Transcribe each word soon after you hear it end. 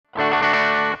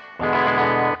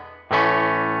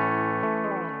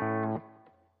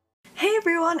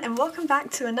everyone, and welcome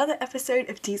back to another episode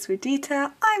of Deets with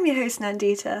Deeta. I'm your host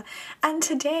Nandita, and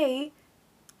today,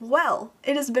 well,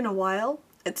 it has been a while.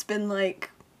 It's been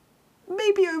like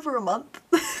maybe over a month,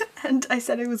 and I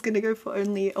said I was going to go for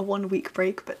only a 1 week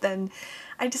break, but then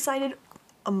I decided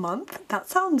a month? That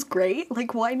sounds great,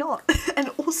 like why not? And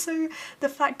also the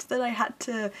fact that I had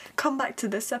to come back to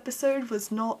this episode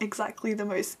was not exactly the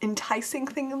most enticing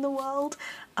thing in the world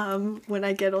when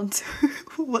I get onto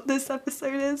what this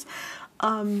episode is.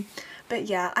 But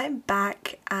yeah, I'm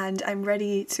back and I'm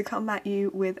ready to come at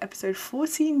you with episode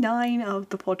 49 of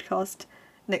the podcast.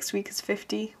 Next week is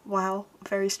 50. Wow,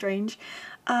 very strange.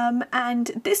 And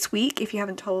this week, if you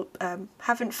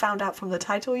haven't found out from the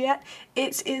title yet,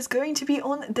 it is going to be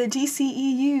on the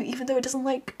DCEU, even though it doesn't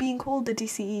like being called the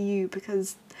DCEU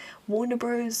because Warner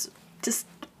Bros. Just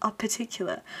are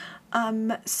particular.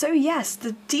 So yes,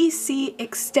 the DC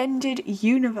Extended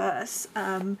Universe.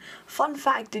 Fun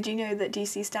fact, did you know that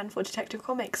DC stand for Detective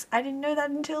Comics? I didn't know that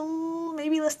until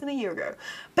maybe less than a year ago.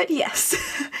 But yes,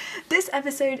 this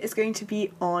episode is going to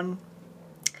be on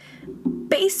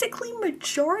basically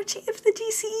majority of the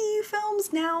DCEU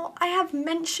films. Now, I have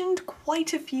mentioned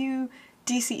quite a few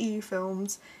DCEU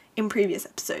films in previous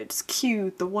episodes.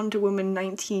 Cue the Wonder Woman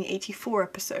 1984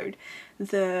 episode,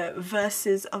 the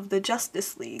Verses of the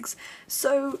Justice Leagues.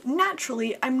 So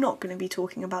naturally, I'm not going to be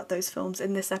talking about those films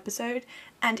in this episode.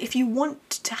 And if you want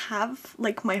to have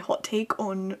like my hot take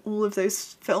on all of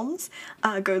those films,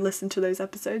 go listen to those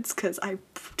episodes because I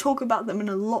talk about them in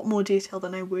a lot more detail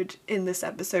than I would in this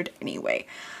episode anyway.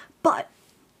 But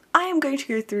I am going to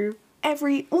go through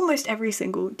almost every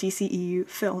single DCEU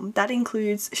film. That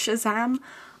includes Shazam,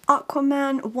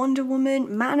 Aquaman, Wonder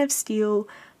Woman, Man of Steel,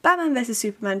 Batman vs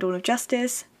Superman Dawn of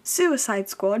Justice, Suicide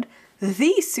Squad,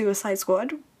 The Suicide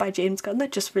Squad by James Gunn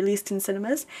that just released in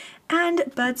cinemas, and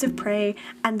Birds of Prey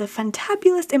and the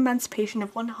Fantabulous Emancipation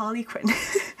of One Harley Quinn.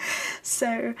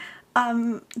 So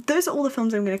those are all the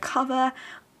films I'm going to cover.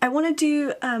 I want to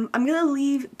do, I'm going to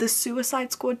leave the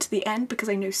Suicide Squad to the end because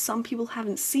I know some people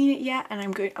haven't seen it yet, and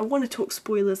I want to talk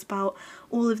spoilers about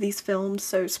all of these films,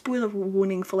 so spoiler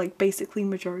warning for like basically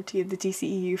majority of the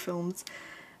DCEU films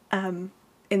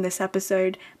in this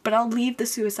episode, but I'll leave the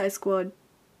Suicide Squad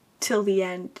till the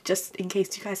end just in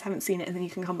case you guys haven't seen it, and then you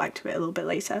can come back to it a little bit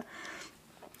later.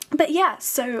 But yeah,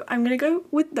 so I'm going to go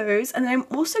with those, and then I'm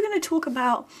also going to talk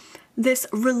about this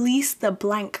release the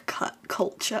blank cut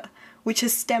culture, which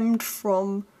has stemmed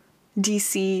from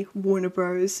DC, Warner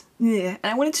Bros. Yeah,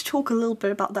 and I wanted to talk a little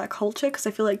bit about that culture because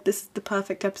I feel like this is the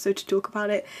perfect episode to talk about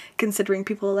it, considering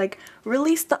people are like,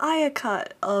 release the Ayer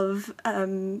cut of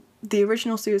the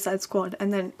original Suicide Squad,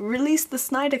 and then release the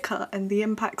Snyder cut and the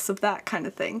impacts of that kind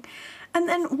of thing. And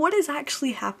then what is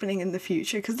actually happening in the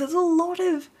future, because there is a lot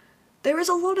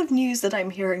of news that I'm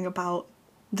hearing about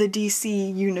the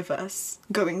DC universe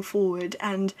going forward,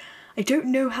 and I don't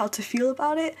know how to feel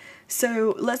about it,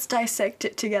 so let's dissect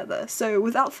it together. So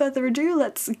without further ado,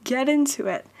 let's get into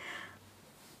it.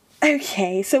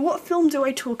 Okay, so what film do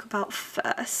I talk about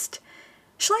first?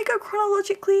 Shall I go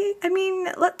chronologically? I mean,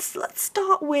 let's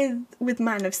start with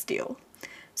Man of Steel.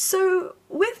 So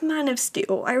with Man of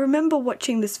Steel, I remember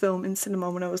watching this film in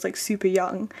cinema when I was like super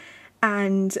young,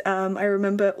 and I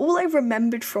remember all I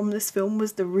remembered from this film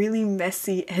was the really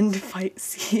messy end fight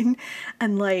scene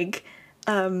and like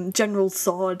General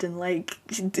Zod and like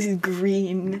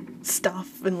green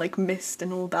stuff and like mist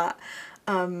and all that.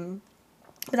 But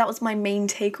that was my main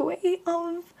takeaway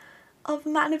of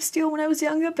Man of Steel when I was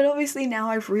younger, but obviously now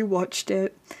I've rewatched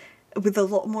it with a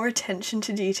lot more attention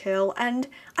to detail, and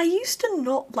I used to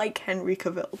not like Henry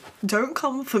Cavill. Don't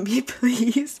come for me,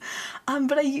 please.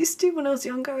 But I used to when I was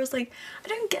younger. I was like, I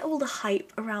don't get all the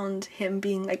hype around him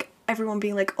being like, everyone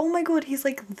being like, oh my god, he's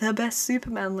like the best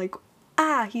Superman, like,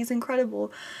 he's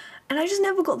incredible. And I just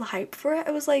never got the hype for it.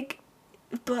 I was like,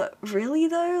 but really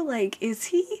though, like, is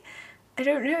he? I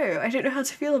don't know how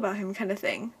to feel about him, kind of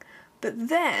thing. But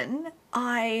then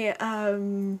I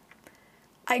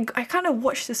kind of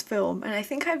watched this film, and I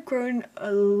think I've grown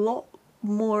a lot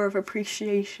more of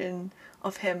appreciation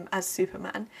of him as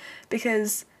Superman,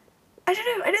 because I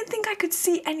don't know, I don't think I could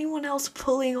see anyone else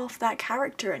pulling off that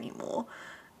character anymore.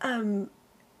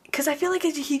 Because I feel like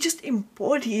he just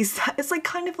embodies that. It's like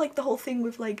kind of like the whole thing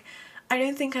with like, I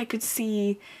don't think I could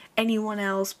see anyone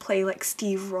else play like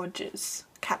Steve Rogers,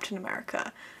 Captain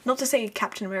America. Not to say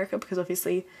Captain America, because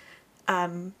obviously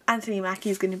Anthony Mackie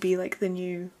is going to be like the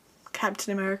new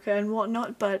Captain America and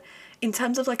whatnot, but in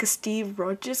terms of like a Steve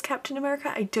Rogers Captain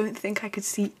America, I don't think I could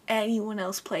see anyone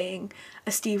else playing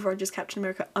a Steve Rogers Captain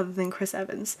America other than Chris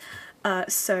Evans.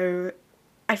 So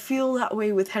I feel that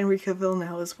way with Henry Cavill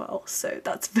now as well, so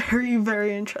that's very,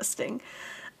 very interesting.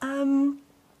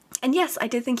 And yes, I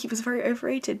did think he was very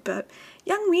overrated, but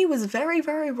Young Mi was very,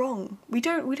 very wrong. We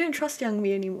don't trust Young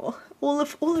Mi anymore. All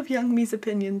of Young Mi's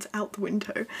opinions out the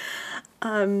window.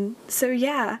 So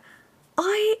yeah,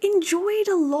 I enjoyed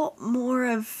a lot more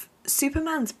of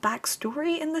Superman's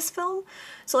backstory in this film.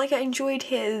 So like I enjoyed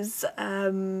his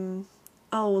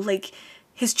like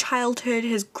his childhood,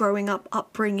 his growing up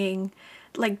upbringing,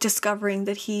 like discovering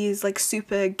that he's like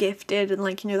super gifted, and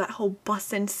like, you know, that whole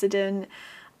bus incident,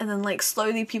 and then like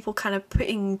slowly people kind of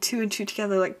putting two and two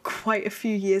together like quite a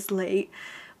few years late,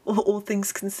 all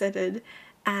things considered.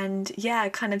 And yeah,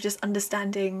 kind of just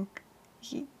understanding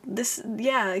this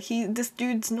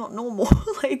dude's not normal.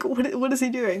 Like what is he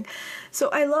doing? So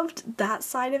I loved that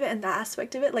side of it and that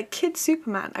aspect of it. Like Kid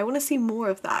Superman, I want to see more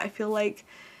of that. I feel like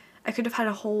I could have had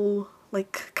a whole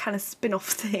like kind of spin-off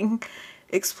thing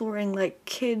exploring like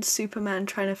Kid Superman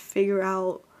trying to figure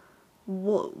out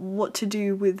what to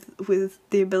do with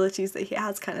the abilities that he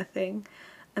has, kind of thing.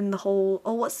 And the whole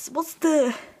what's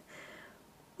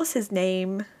his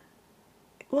name?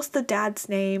 What's the dad's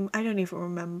name? I don't even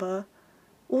remember.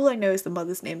 All I know is the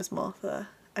mother's name is Martha.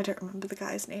 I don't remember the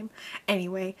guy's name.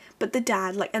 Anyway, but the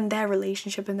dad, like, and their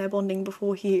relationship and their bonding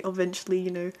before he eventually,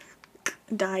 you know,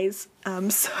 dies.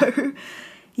 So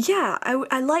yeah,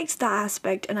 I liked that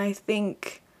aspect, and I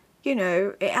think, you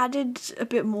know, it added a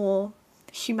bit more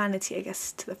humanity, I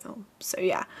guess, to the film. So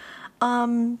yeah.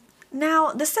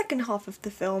 Now the second half of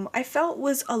the film I felt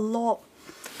was a lot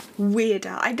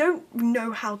weirder. I don't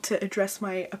know how to address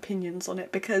my opinions on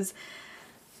it because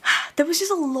there was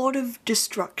just a lot of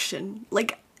destruction.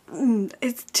 Like,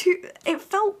 it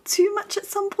felt too much at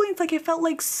some points. Like, it felt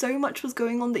like so much was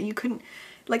going on that you couldn't,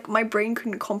 like, my brain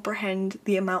couldn't comprehend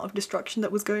the amount of destruction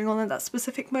that was going on at that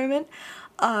specific moment.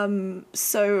 And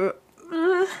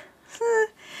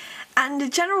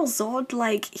General Zod,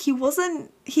 like,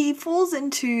 he falls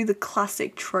into the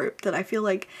classic trope that I feel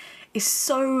like is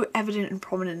so evident and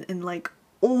prominent in, like,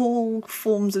 all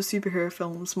forms of superhero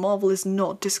films. Marvel is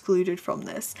not excluded from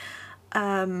this.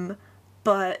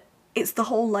 But it's the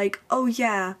whole, like, oh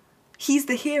yeah, he's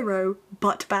the hero,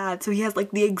 but bad. So he has,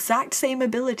 like, the exact same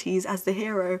abilities as the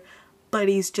hero, but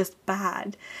he's just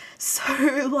bad.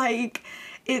 So, like,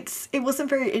 it wasn't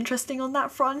very interesting on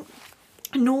that front.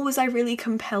 Nor was I really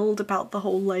compelled about the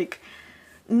whole, like,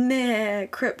 meh,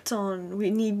 Krypton, we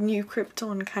need new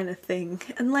Krypton kind of thing.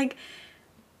 And, like,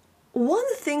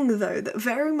 one thing, though, that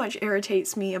very much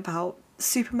irritates me about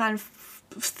Superman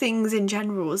things in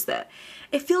general is that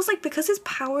it feels like because his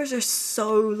powers are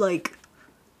so, like,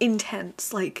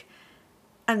 intense, like,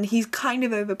 and he's kind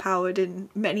of overpowered in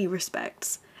many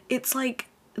respects, it's like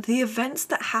the events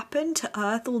that happen to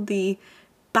Earth, or the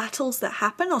battles that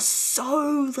happen, are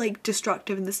so, like,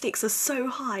 destructive, and the stakes are so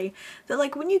high that,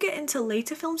 like, when you get into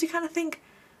later films you kind of think,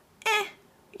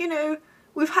 you know,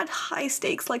 we've had high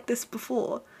stakes like this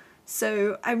before,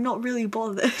 so I'm not really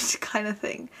bothered kind of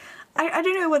thing. I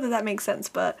don't know whether that makes sense,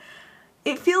 but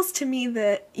it feels to me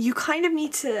that you kind of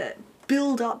need to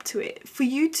build up to it. For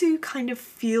you to kind of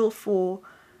feel for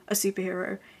a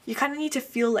superhero, you kind of need to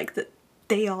feel like that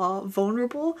they are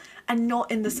vulnerable, and not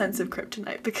in the sense of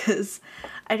kryptonite, because,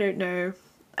 I don't know,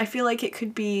 I feel like it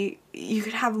could be, you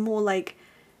could have more, like,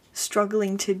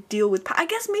 struggling to deal with I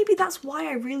guess maybe that's why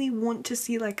I really want to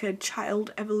see, like, a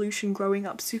child evolution growing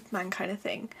up Superman kind of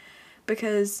thing,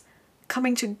 because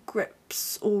coming to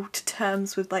grips or to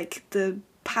terms with, like, the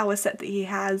power set that he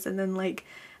has, and then, like,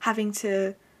 having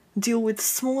to deal with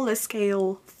smaller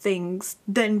scale things,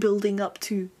 then building up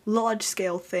to large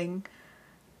scale thing,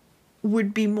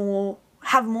 would be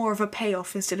have more of a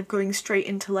payoff instead of going straight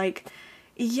into, like,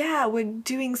 yeah, we're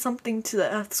doing something to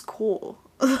the Earth's core.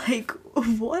 Like,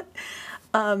 what?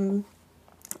 That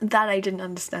I didn't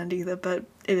understand either, but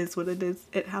it is what it is.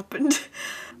 It happened.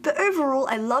 But overall,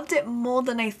 I loved it more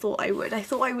than I thought I would. I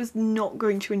thought I was not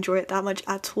going to enjoy it that much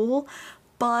at all,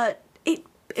 but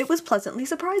it was pleasantly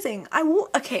surprising. I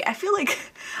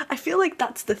feel like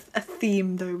that's a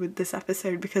theme though with this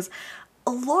episode, because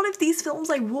a lot of these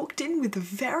films I walked in with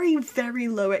very, very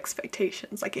low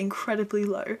expectations, like incredibly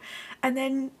low, and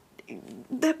then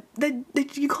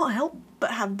you can't help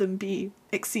but have them be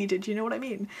exceeded, you know what I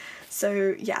mean?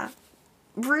 So yeah,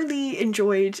 really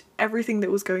enjoyed everything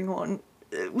that was going on.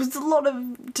 It was a lot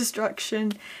of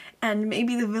destruction, and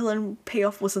maybe the villain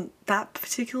payoff wasn't that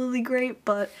particularly great,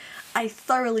 but I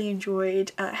thoroughly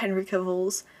enjoyed Henry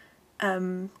Cavill's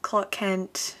Clark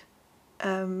Kent.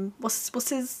 What's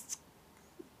his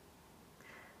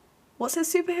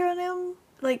superhero name?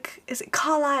 Like, is it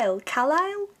Carlisle?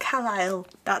 Carlisle?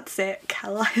 That's it,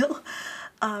 Carlisle.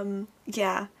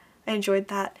 Yeah, I enjoyed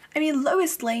that. I mean,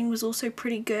 Lois Lane was also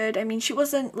pretty good. I mean, she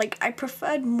wasn't, like, I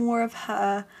preferred more of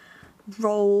her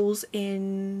roles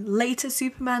in later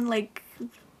Superman, like,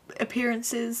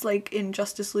 appearances, like in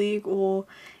Justice League or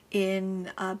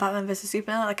in Batman vs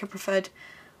Superman. Like, I preferred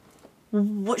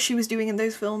what she was doing in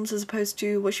those films as opposed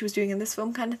to what she was doing in this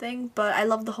film, kind of thing. But I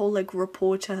love the whole, like,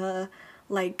 reporter,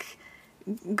 like,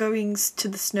 going to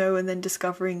the snow and then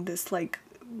discovering this, like,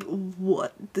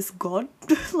 what, this god,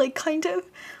 like, kind of,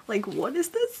 like, what is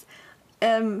this?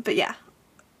 But yeah,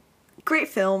 great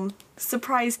film,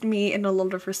 surprised me in a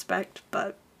lot of respect,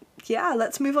 but yeah,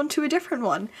 let's move on to a different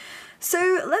one.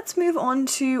 So let's move on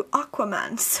to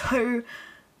Aquaman. So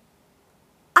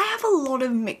I have a lot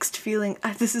of mixed feelings.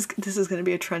 This is going to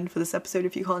be a trend for this episode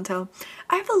if you can't tell.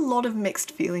 I have a lot of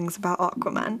mixed feelings about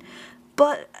Aquaman,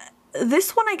 but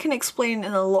this one I can explain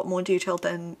in a lot more detail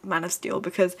than Man of Steel,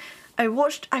 because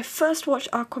I first watched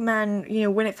Aquaman, you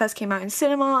know, when it first came out in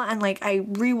cinema, and like I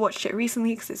rewatched it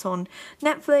recently because it's on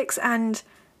Netflix, and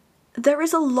there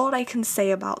is a lot I can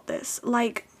say about this.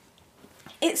 Like,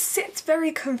 it sits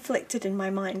very conflicted in my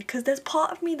mind, because there's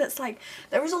part of me that's like,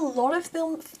 there is a lot of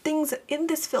things in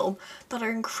this film that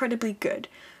are incredibly good,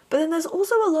 but then there's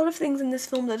also a lot of things in this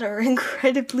film that are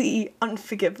incredibly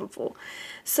unforgivable.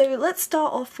 So let's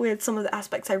start off with some of the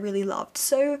aspects I really loved.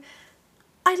 So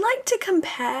I like to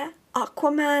compare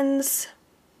Aquaman's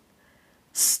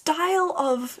style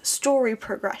of story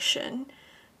progression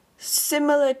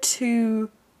similar to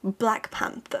Black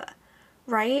Panther,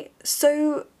 right?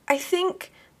 So I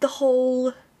think the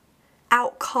whole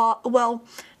outcast, well,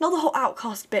 not the whole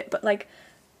outcast bit, but like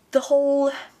the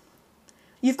whole,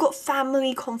 you've got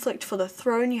family conflict for the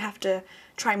throne, you have to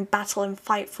try and battle and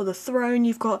fight for the throne,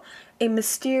 you've got a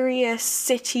mysterious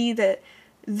city that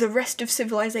the rest of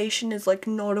civilization is like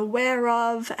not aware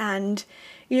of, and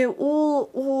you know,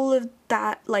 all of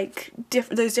that, like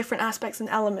those different aspects and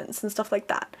elements and stuff like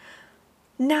that.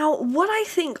 Now, what I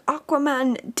think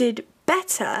Aquaman did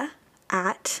better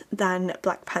at than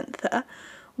Black Panther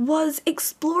was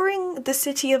exploring the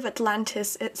city of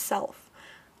Atlantis itself.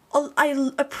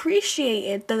 I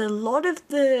appreciated that a lot of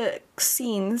the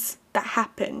scenes that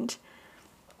happened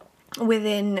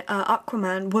within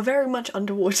Aquaman were very much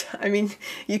underwater. I mean,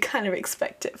 you kind of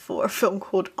expect it for a film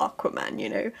called Aquaman, you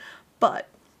know, but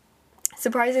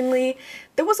surprisingly,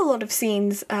 there was a lot of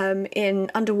scenes in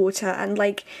underwater, and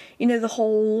like, you know, the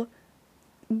whole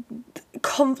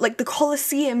like the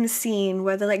Colosseum scene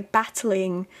where they're like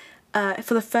battling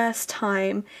for the first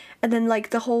time, and then like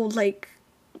the whole like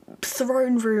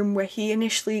throne room where he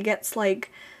initially gets like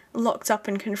locked up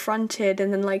and confronted,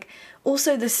 and then like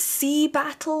also the sea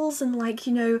battles, and like,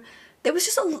 you know, there was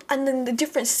just and then the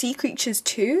different sea creatures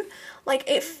too. Like,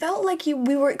 it felt like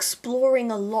we were exploring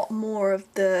a lot more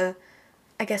of the,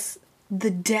 I guess,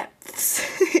 the depths,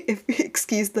 if you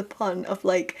excuse the pun, of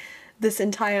like this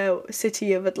entire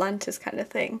city of Atlantis kind of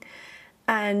thing.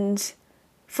 And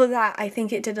for that, I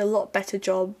think it did a lot better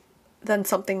job than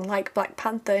something like Black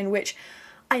Panther, in which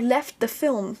I left the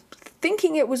film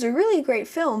thinking it was a really great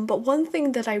film, but one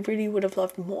thing that I really would have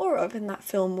loved more of in that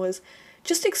film was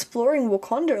just exploring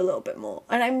Wakanda a little bit more.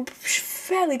 And I'm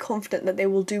fairly confident that they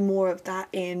will do more of that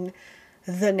in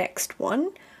the next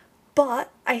one.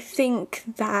 But I think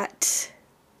that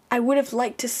I would have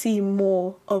liked to see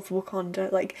more of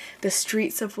Wakanda, like the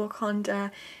streets of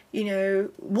Wakanda, you know,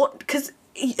 because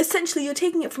essentially you're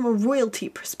taking it from a royalty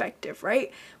perspective,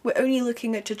 right? We're only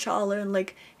looking at T'Challa and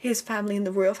like his family and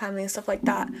the royal family and stuff like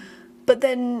that. But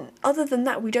then other than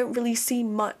that, we don't really see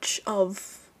much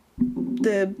of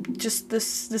the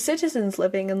citizens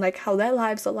living and like how their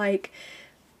lives are like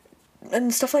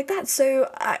and stuff like that. So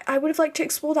I would have liked to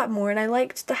explore that more, and I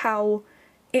liked how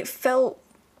it felt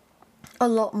a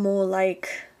lot more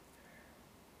like,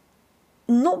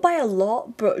 not by a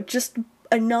lot, but just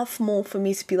enough more for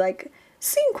me to be like,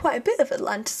 seeing quite a bit of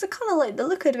Atlantis. I kind of like the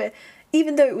look of it,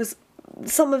 even though it was,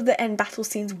 some of the end battle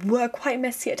scenes were quite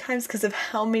messy at times because of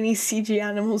how many CG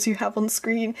animals you have on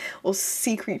screen, or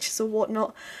sea creatures or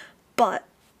whatnot, but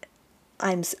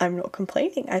I'm not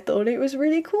complaining. I thought it was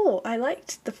really cool. I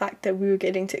liked the fact that we were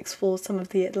getting to explore some of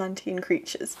the Atlantean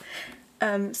creatures.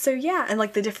 So yeah, and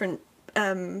like the different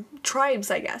tribes,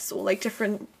 I guess, or like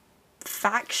different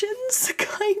factions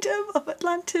kind of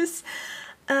Atlantis.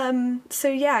 So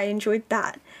yeah, I enjoyed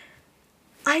that.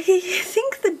 I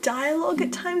think the dialogue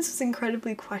at times was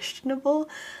incredibly questionable.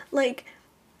 Like,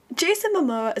 Jason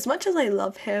Momoa, as much as I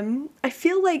love him, I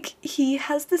feel like he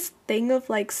has this thing of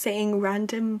like saying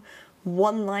random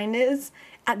one-liners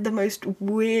at the most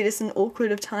weirdest and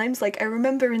awkward of times. Like, I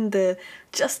remember in the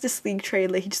Justice League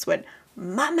trailer, he just went,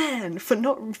 my man, for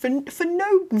no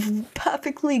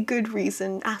perfectly good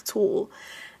reason at all.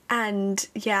 And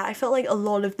yeah, I felt like a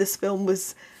lot of this film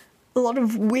was a lot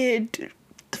of weird,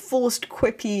 forced,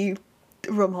 quippy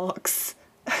remarks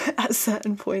at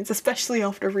certain points, especially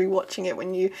after rewatching it,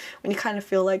 when you kind of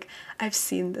feel like, I've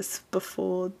seen this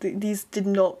before, these did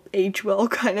not age well,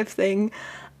 kind of thing.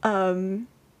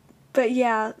 But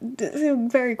yeah,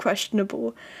 very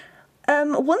questionable.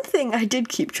 One thing I did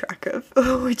keep track of,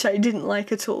 which I didn't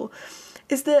like at all,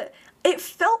 is that it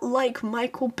felt like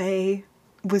Michael Bay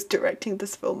was directing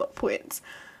this film at points.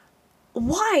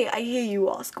 Why, I hear you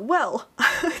ask? Well,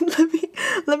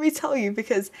 let me tell you,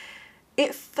 because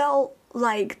it felt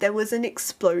like there was an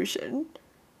explosion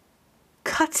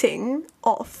cutting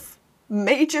off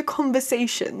major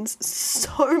conversations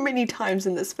so many times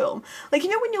in this film. Like, you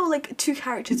know when you're like, two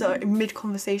characters are in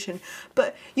mid-conversation,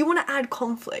 but you want to add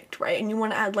conflict, right? And you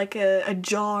want to add like a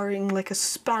jarring, like a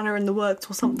spanner in the works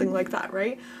or something like that,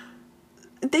 right?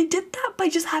 They did that by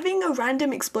just having a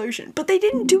random explosion, but they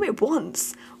didn't do it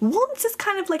once. Once is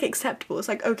kind of like acceptable. It's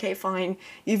like, okay, fine,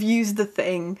 you've used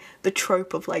the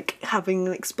trope of like having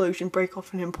an explosion break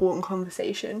off an important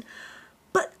conversation.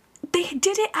 But they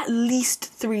did it at least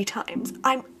 3 times.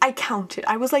 I counted.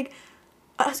 I was like,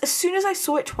 as soon as I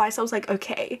saw it twice, I was like,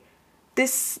 okay,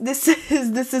 this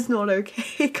is not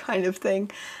okay, kind of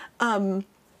thing.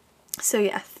 So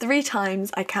yeah, 3 times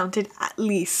I counted at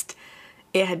least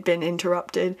it had been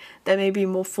interrupted. There may be a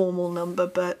more formal number,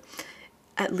 but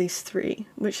at least 3,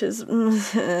 which is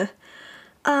Willem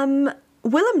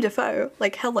Dafoe,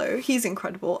 like, hello, he's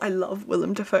incredible. I love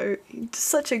Willem Dafoe. He's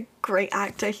such a great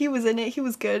actor. He was in it, he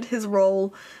was good. His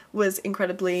role was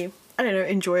incredibly, I don't know,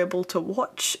 enjoyable to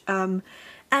watch. And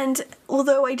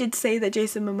although I did say that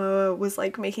Jason Momoa was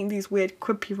like making these weird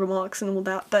quippy remarks and all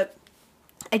that, but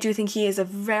I do think he is a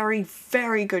very,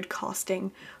 very good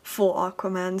casting for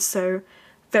Aquaman, so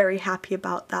very happy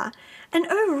about that. And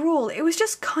overall, it was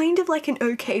just kind of like an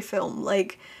okay film.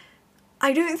 Like,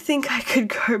 I don't think I could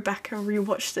go back and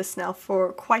rewatch this now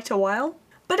for quite a while,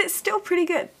 but it's still pretty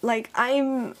good. Like,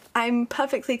 I'm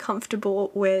perfectly comfortable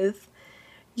with,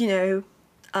 you know,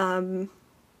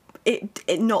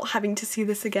 it not having to see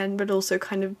this again, but also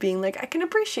kind of being like, I can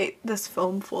appreciate this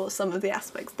film for some of the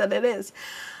aspects that it is.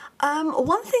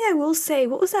 One thing I will say,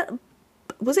 what was that?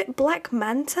 Was it Black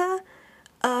Manta,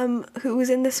 who was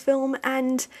in this film?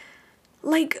 And,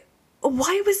 like,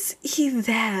 why was he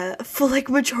there for, like,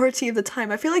 majority of the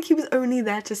time? I feel like he was only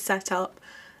there to set up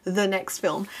the next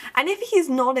film. And if he's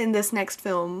not in this next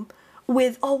film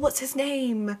with, oh, what's his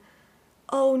name?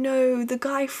 Oh no, the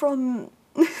guy from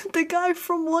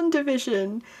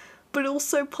WandaVision, but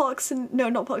also not Parks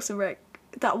and Rec.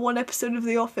 That one episode of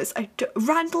The Office,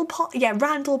 Randall Park. Yeah,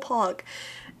 Randall Park.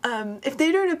 If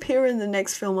they don't appear in the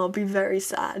next film, I'll be very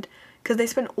sad, because they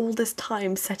spent all this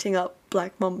time setting up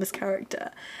Black Mamba's character,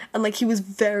 and like, he was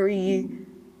very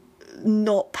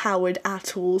not powered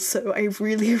at all, so I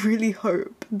really, really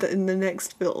hope that in the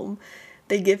next film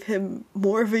they give him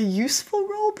more of a useful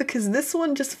role, because this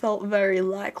one just felt very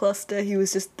lackluster. He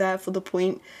was just there for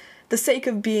the sake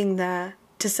of being there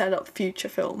to set up future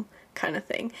film, kind of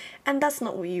thing. And that's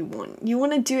not what you want. You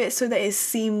want to do it so that it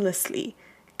seamlessly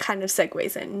kind of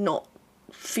segues in, not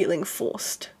feeling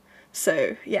forced.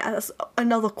 So yeah, that's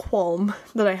another qualm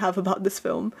that I have about this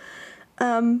film.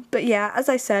 But yeah, as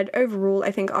I said, overall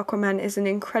I think Aquaman is an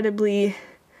incredibly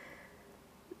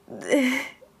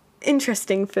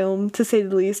interesting film, to say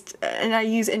the least, and I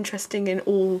use interesting in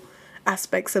all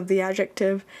aspects of the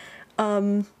adjective.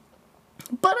 But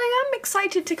I am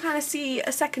excited to kind of see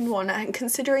a second one, and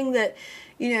considering that,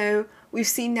 you know, we've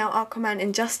seen now Aquaman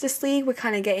in Justice League, we're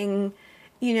kind of getting,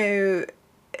 you know,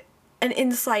 an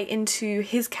insight into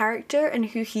his character and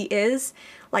who he is,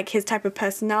 like his type of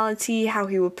personality, how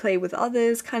he would play with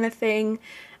others, kind of thing.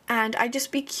 And I'd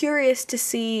just be curious to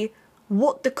see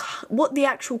what the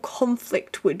actual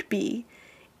conflict would be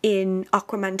in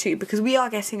Aquaman 2, because we are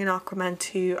getting an Aquaman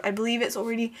 2. I believe it's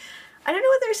already, I don't know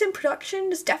whether it's in production,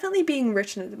 it's definitely being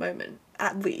written at the moment,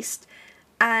 at least.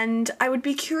 And I would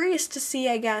be curious to see,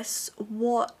 I guess,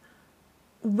 where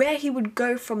he would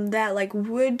go from there. Like,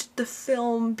 would the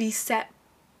film be set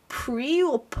pre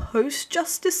or post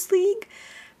Justice League?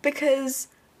 Because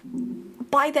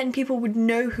by then people would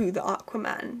know who the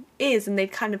Aquaman is, and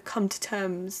they'd kind of come to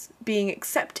terms being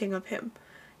accepting of him,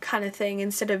 kind of thing,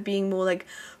 instead of being more like,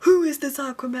 who is this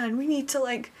Aquaman? We need to,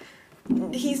 like,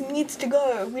 he needs to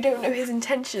go. We don't know his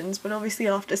intentions. But obviously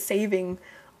after saving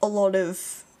a lot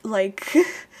of, like,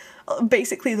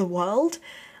 basically the world,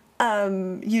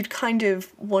 you'd kind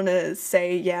of want to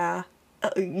say, yeah,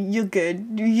 you're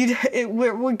good.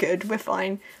 We're good. We're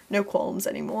fine. No qualms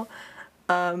anymore.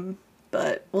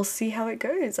 But we'll see how it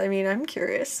goes. I mean, I'm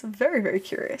curious, very, very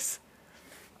curious.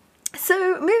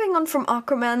 So moving on from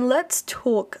Aquaman, let's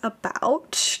talk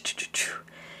about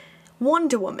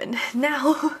Wonder Woman.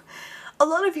 Now, a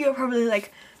lot of you are probably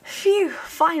like, phew,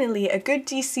 finally a good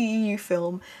DCEU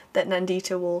film that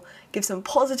Nandita will give some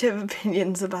positive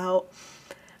opinions about.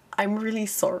 I'm really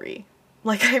sorry.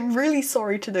 Like, I'm really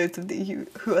sorry to those of you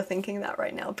who are thinking that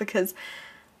right now, because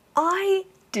I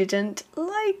didn't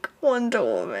like Wonder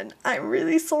Woman. I'm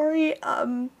really sorry.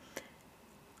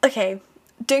 Okay,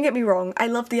 don't get me wrong, I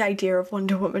love the idea of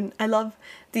Wonder Woman. I love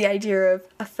the idea of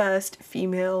a first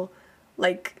female,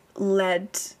 like,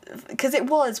 led, because it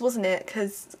was, wasn't it?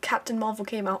 Because Captain Marvel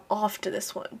came out after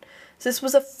this one. So this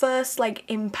was a first, like,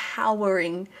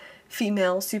 empowering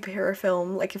female superhero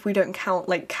film, like, if we don't count,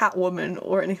 like, Catwoman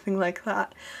or anything like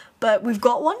that. But we've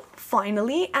got one,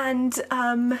 finally, and,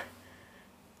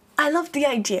 I love the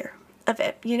idea of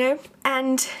it, you know?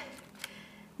 And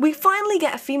we finally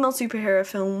get a female superhero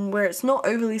film where it's not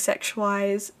overly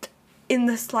sexualized in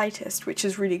the slightest, which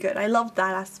is really good. I love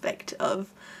that aspect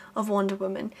of Wonder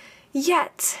Woman.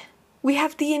 Yet, we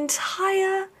have the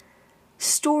entire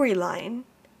storyline,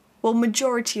 well,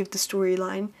 majority of the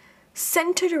storyline,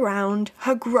 centered around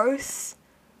her growth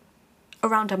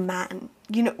around a man.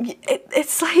 You know,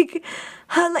 it's like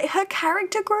her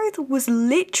character growth was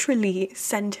literally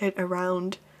centered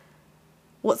around,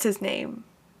 what's his name?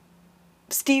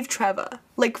 Steve Trevor.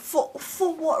 Like, for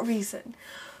what reason?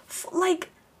 Like,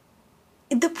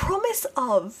 the promise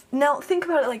of, now think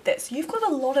about it like this, you've got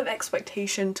a lot of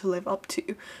expectation to live up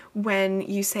to when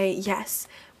you say, yes,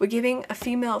 we're giving a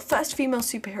first female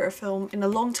superhero film in a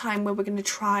long time where we're going to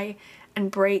try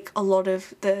and break a lot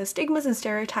of the stigmas and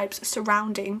stereotypes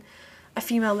surrounding a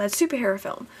female-led superhero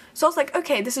film. So I was like,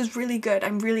 okay, this is really good.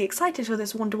 I'm really excited for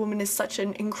this. Wonder Woman is such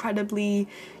an incredibly,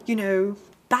 you know,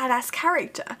 badass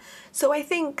character. So I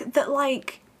think that,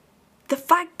 like, the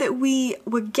fact that we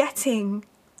were getting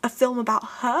a film about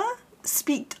her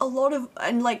spoke a lot of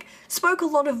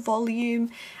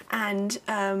volume, and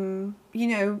you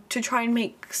know, to try and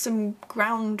make some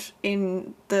ground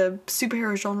in the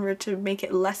superhero genre to make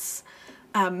it less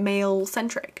male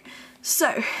centric.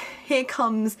 So here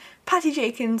comes Patty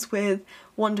Jenkins with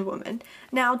Wonder Woman.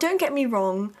 Now, don't get me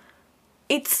wrong,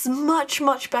 it's much,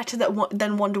 much better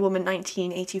than Wonder Woman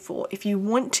 1984. If you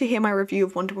want to hear my review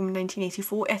of Wonder Woman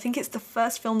 1984, I think it's the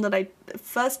first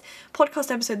podcast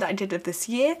episode that I did of this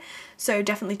year, so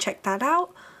definitely check that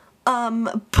out.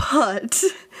 But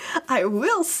I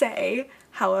will say,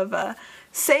 however,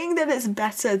 saying that it's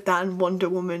better than Wonder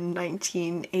Woman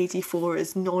 1984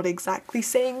 is not exactly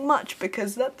saying much,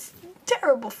 because that's a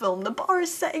terrible film. The bar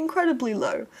is set incredibly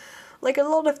low. Like, a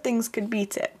lot of things could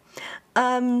beat it.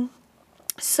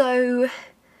 So,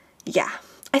 yeah,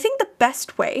 I think the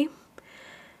best way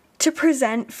to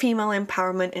present female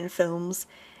empowerment in films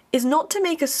is not to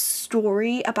make a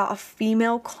story about a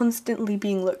female constantly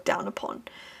being looked down upon,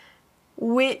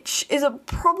 which is a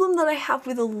problem that I have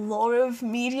with a lot of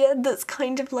media that's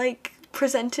kind of, like,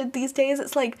 presented these days.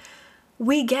 It's like,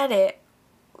 we get it.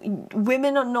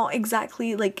 Women are not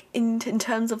exactly, like, in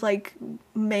terms of, like,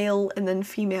 male and then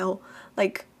female,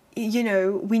 like, you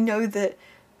know, we know that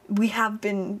we have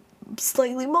been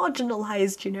slightly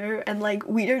marginalized, you know, and, like,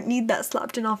 we don't need that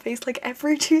slapped in our face, like,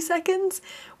 every 2 seconds.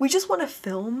 We just want a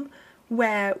film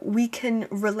where we can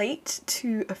relate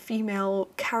to a female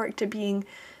character being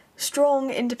strong,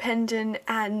 independent,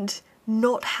 and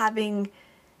not having,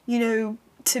 you know,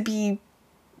 to be,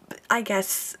 I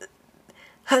guess,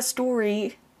 her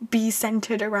story be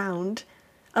centered around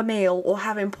a male, or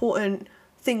have important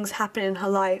things happen in her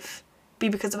life be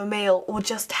because of a male, or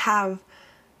just have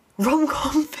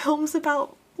rom-com films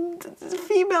about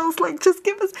females. Like, just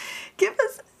give us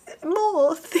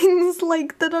more things,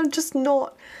 like, that are just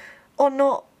not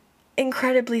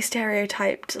incredibly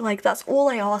stereotyped. Like, that's all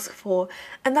I ask for,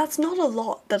 and that's not a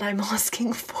lot that I'm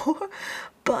asking for,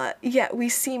 but yet we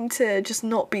seem to just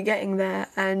not be getting there.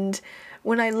 And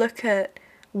when I look at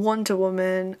Wonder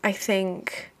Woman, I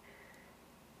think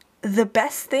the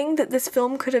best thing that this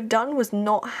film could have done was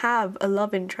not have a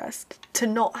love interest, to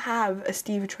not have a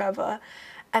Steve Trevor,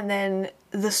 and then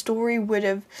the story would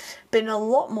have been a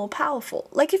lot more powerful.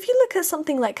 Like, if you look at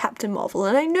something like Captain Marvel,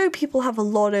 and I know people have a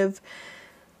lot of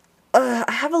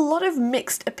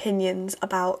mixed opinions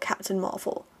about Captain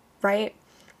Marvel, right?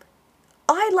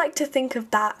 I like to think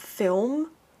of that film,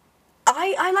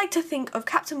 I like to think of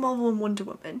Captain Marvel and Wonder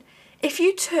Woman. If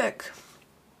you took,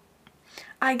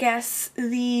 I guess,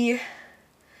 the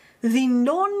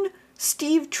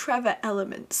non-Steve Trevor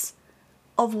elements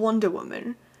of Wonder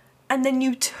Woman, and then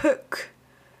you took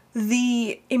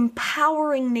the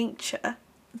empowering nature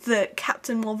that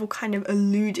Captain Marvel kind of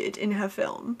eluded in her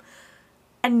film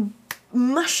and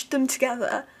mushed them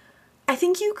together, I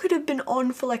think you could have been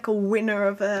on for like a winner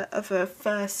of a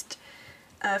first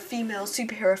female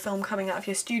superhero film coming out of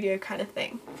your studio kind of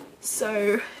thing.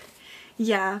 So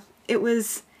yeah, it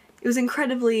was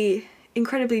incredibly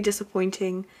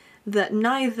disappointing that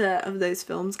neither of those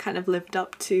films kind of lived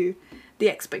up to the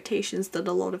expectations that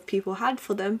a lot of people had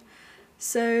for them.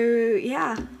 So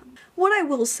yeah. What I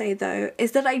will say though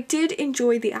is that I did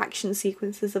enjoy the action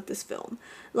sequences of this film.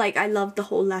 Like, I loved the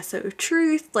whole lasso of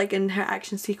truth, like, in her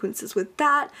action sequences with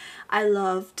that. I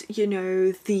loved, you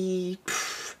know, the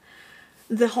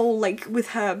whole, like, with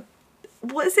her,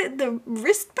 what is it, the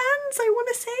wristbands, I want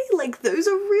to say? Like, those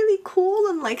are really cool,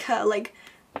 and like her, like,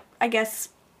 I guess,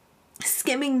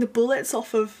 skimming the bullets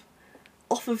off of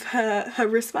her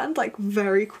wristband, like,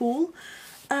 very cool.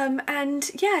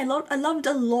 And yeah, I loved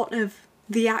a lot of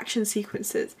the action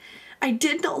sequences. I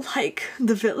did not like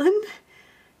the villain.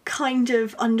 Kind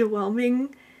of underwhelming.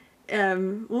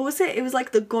 What was it? It was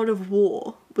like the God of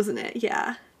War, wasn't it?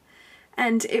 Yeah.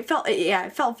 And it felt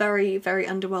very, very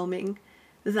underwhelming,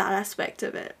 that aspect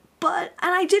of it. But,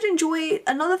 and I did enjoy,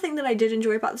 another thing that I did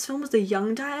enjoy about this film was the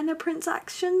young Diana Prince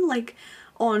action, like,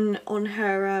 on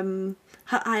her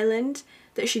island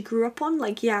that she grew up on.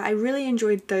 Like, yeah, I really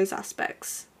enjoyed those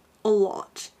aspects a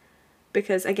lot.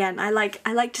 Because again, I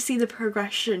like to see the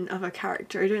progression of a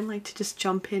character. I don't like to just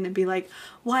jump in and be like,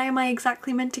 why am I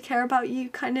exactly meant to care about you,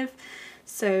 kind of.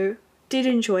 So did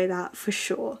enjoy that for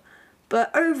sure.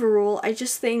 But overall, I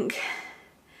just think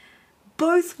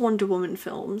both Wonder Woman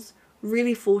films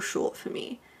really fall short for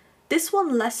me. This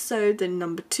one less so than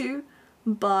number 2,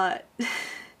 but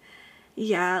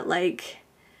yeah, like,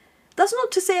 that's not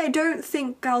to say I don't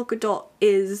think Gal Gadot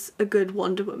is a good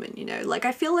Wonder Woman, you know. Like,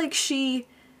 I feel like she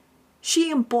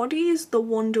embodies the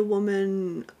Wonder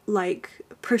Woman, like,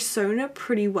 persona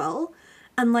pretty well.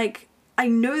 And, like, I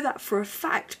know that for a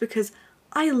fact because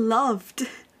I loved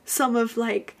some of,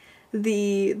 like,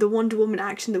 the Wonder Woman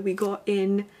action that we got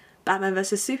in Batman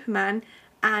vs Superman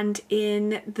and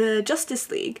in the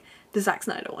Justice League, the Zack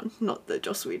Snyder one, not the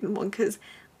Joss Whedon one, because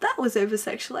that was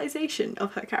over-sexualization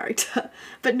of her character.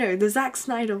 But no, the Zack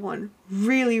Snyder one,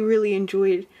 really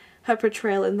enjoyed her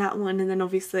portrayal in that one, and then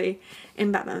obviously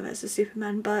in Batman vs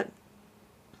Superman. But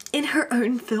in her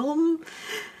own film,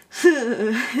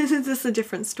 it's just a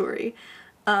different story.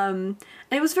 And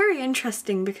it was very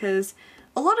interesting because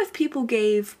a lot of people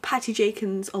gave Patty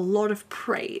Jenkins a lot of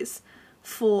praise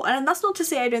for, and that's not to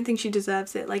say I don't think she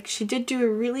deserves it. Like, she did do a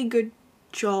really good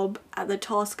job at the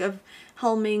task of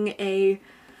helming a,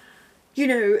 you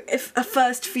know, a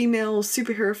first female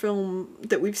superhero film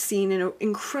that we've seen in an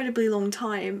incredibly long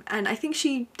time, and I think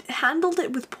she handled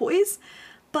it with poise.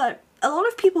 But a lot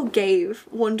of people gave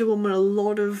Wonder Woman a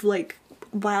lot of, like,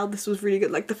 wow, this was really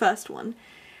good, like the first one.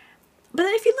 But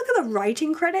then if you look at the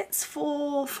writing credits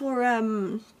for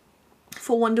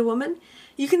Wonder Woman,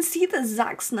 you can see that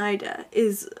Zack Snyder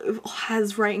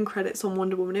has writing credits on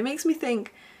Wonder Woman. It makes me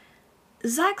think,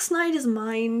 Zack Snyder's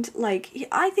mind, like,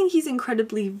 I think he's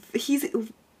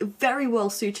very well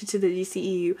suited to the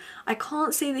DCEU. I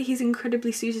can't say that he's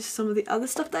incredibly suited to some of the other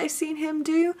stuff that I've seen him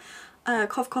do,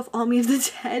 cough cough, Army of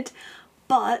the Dead,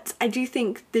 but I do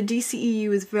think the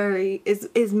DCEU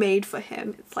is made for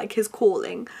him. It's like his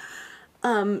calling.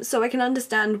 So I can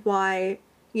understand why,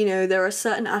 you know, there are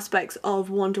certain aspects of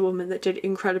Wonder Woman that did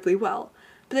incredibly well.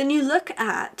 But then you look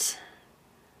at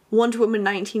Wonder Woman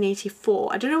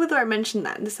 1984. I don't know whether I mentioned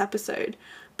that in this episode,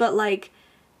 but, like,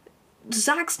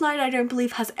 Zack Snyder, I don't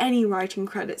believe, has any writing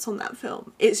credits on that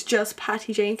film. It's just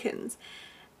Patty Jenkins.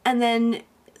 And then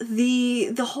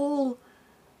the whole,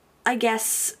 I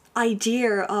guess,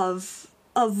 idea of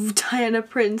Diana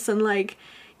Prince and, like,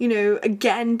 you know,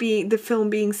 again, the film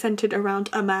being centered around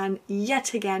a man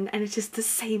yet again, and it is the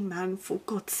same man, for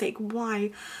God's sake,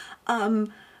 why? And,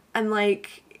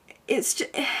 like, it's just,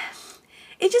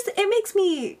 it makes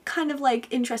me kind of, like,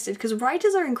 interested, because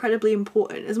writers are incredibly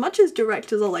important. As much as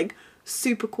directors are, like,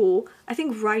 super cool, I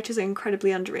think writers are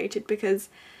incredibly underrated, because,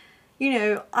 you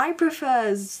know, I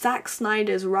prefer Zack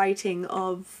Snyder's writing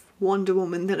of Wonder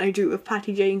Woman than I do of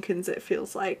Patty Jenkins, it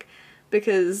feels like,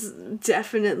 because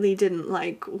definitely didn't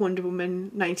like Wonder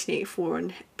Woman 1984,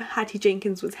 and Patty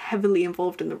Jenkins was heavily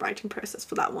involved in the writing process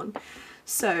for that one.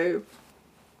 So,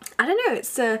 I don't know,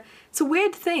 it's a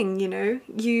weird thing, you know,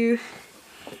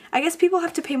 I guess people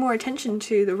have to pay more attention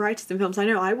to the writers in films. I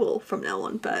know I will from now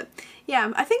on, but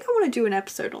yeah, I think I want to do an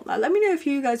episode on that. Let me know if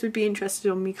you guys would be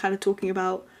interested in me kind of talking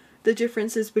about the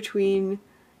differences between,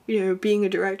 you know, being a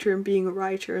director and being a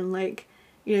writer, and, like,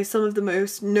 you know, some of the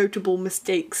most notable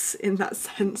mistakes in that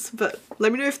sense, but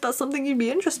let me know if that's something you'd be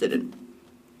interested in.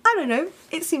 I don't know,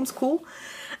 it seems cool.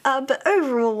 But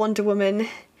overall, Wonder Woman,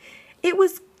 it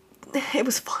was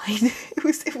fine.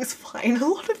 it was fine. A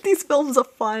lot of these films are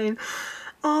fine.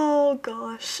 Oh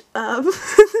gosh.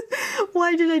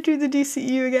 Why did I do the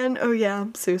DCEU again? Oh yeah,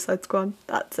 Suicide Squad.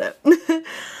 That's it.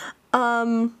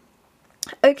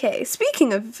 Okay,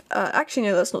 speaking of, actually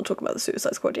no, let's not talk about the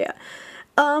Suicide Squad yet.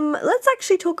 Let's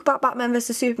actually talk about Batman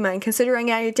vs Superman,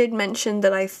 considering I did mention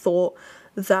that I thought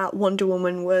that Wonder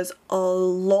Woman was a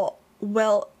little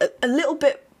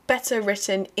bit better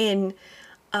written in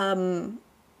Batman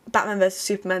vs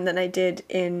Superman than I did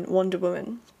in Wonder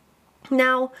Woman.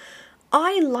 Now,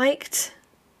 I liked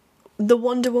the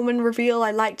Wonder Woman reveal.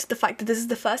 I liked the fact that this is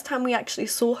the first time we actually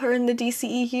saw her in the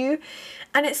DCEU,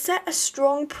 and it set a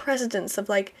strong precedence of,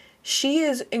 like, she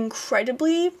is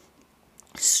incredibly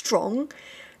strong,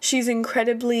 she's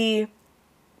incredibly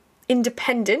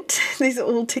independent, these are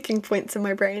all ticking points in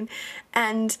my brain,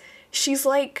 and she's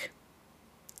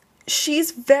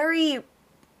very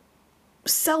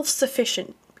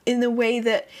self-sufficient in the way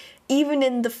that even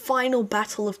in the final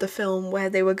battle of the film where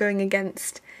they were going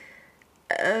against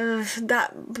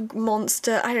that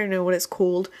monster, I don't know what it's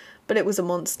called, but it was a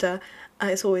monster.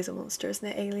 It's always a monster, isn't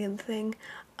it? Alien thing.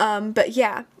 But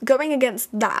yeah, going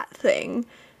against that thing,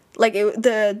 like,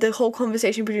 the whole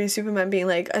conversation between Superman being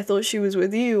like, I thought she was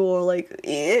with you, or like,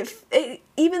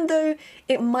 even though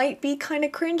it might be kind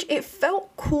of cringe, it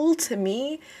felt cool to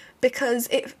me, because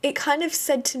it kind of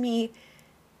said to me,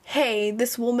 hey,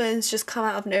 this woman's just come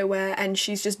out of nowhere and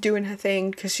she's just doing her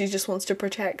thing because she just wants to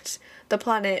protect the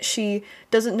planet. She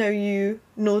doesn't know you,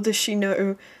 nor does she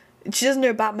know, she doesn't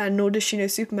know Batman, nor does she know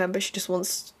Superman, but she just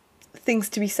wants things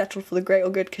to be settled for the greater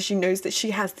good because she knows that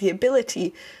she has the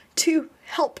ability to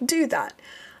help do that,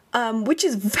 which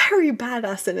is very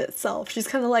badass in itself. She's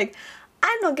kind of like,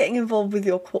 I'm not getting involved with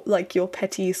your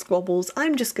petty squabbles,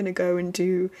 I'm just gonna go and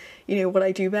do, you know, what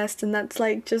I do best, and that's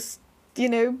like just, you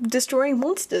know, destroying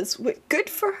monsters. Good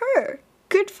for her,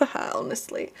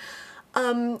 honestly.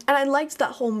 And I liked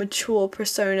that whole mature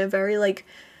persona, very,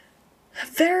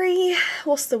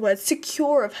 what's the word,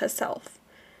 secure of herself,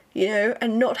 you know,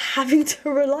 and not having to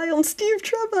rely on Steve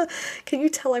Trevor. Can you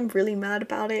tell I'm really mad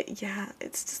about it? Yeah,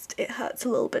 it's just, it hurts a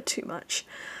little bit too much.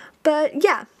 But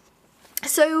yeah,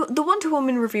 so the Wonder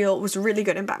Woman reveal was really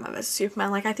good in Batman vs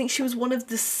Superman. Like, I think she was one of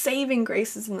the saving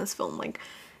graces in this film, like,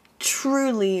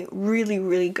 truly, really,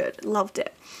 really good. Loved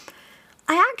it.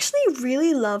 I actually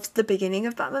really loved the beginning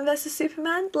of Batman vs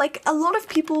Superman. Like, a lot of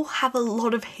people have a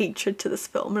lot of hatred to this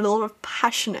film, and a lot of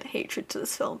passionate hatred to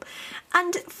this film.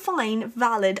 And fine,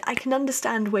 valid, I can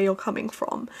understand where you're coming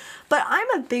from. But I'm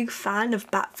a big fan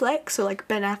of Batfleck, so like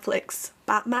Ben Affleck's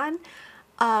Batman.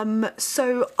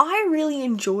 So I really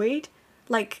enjoyed,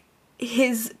 like,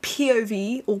 his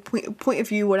POV, or point of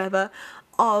view, whatever,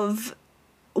 of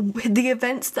the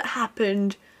events that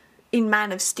happened in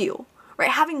Man of Steel,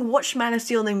 right? Having watched Man of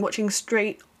Steel and then watching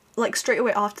straight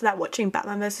away after that watching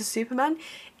Batman vs Superman,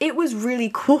 it was really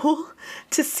cool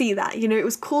to see that, you know, it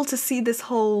was cool to see this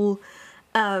whole,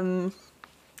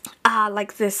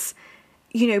 like this,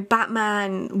 you know,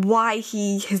 Batman, why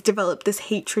he has developed this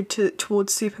hatred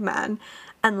towards Superman,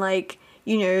 and like,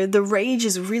 you know, the rage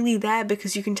is really there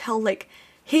because you can tell, like,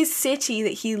 his city that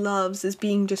he loves is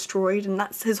being destroyed, and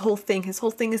that's his whole thing. His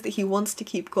whole thing is that he wants to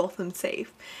keep Gotham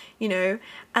safe, you know?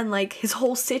 And like, his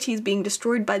whole city is being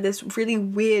destroyed by this really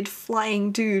weird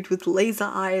flying dude with laser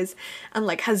eyes, and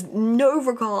like has no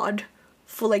regard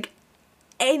for like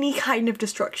any kind of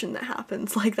destruction that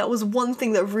happens. Like, that was one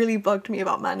thing that really bugged me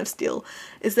about Man of Steel,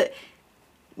 is that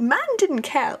man didn't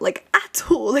care, like, at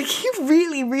all. Like, he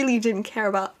really, really didn't care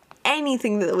about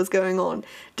anything that was going on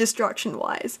destruction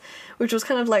wise, which was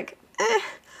kind of like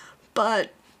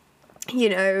but you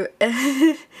know,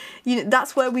 you know,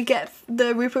 that's where we get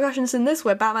the repercussions in this,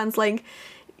 where Batman's like,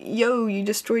 yo, you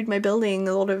destroyed my building,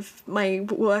 a lot of my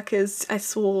workers I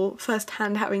saw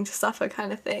firsthand having to suffer,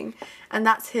 kind of thing. And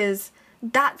that's his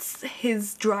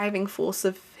driving force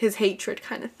of his hatred,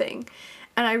 kind of thing.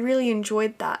 And I really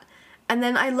enjoyed that. And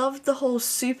then I loved the whole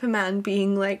Superman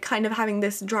being like, kind of having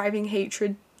this driving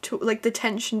hatred to, like, the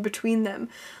tension between them.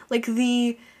 Like,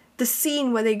 the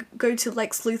scene where they go to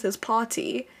Lex Luthor's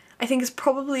party, I think is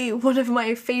probably one of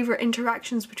my favourite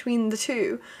interactions between the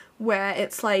two, where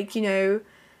it's like, you know,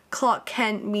 Clark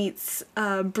Kent meets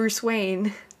Bruce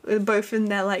Wayne, both in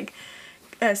their like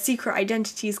secret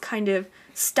identities, kind of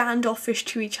standoffish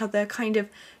to each other, kind of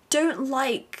don't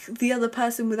like the other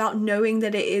person without knowing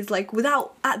that it is, like,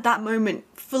 without at that moment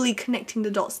fully connecting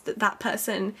the dots that that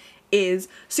person is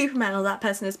Superman or that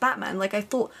person is Batman. Like, I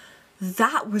thought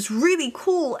that was really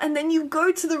cool. And then you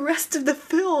go to the rest of the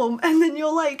film and then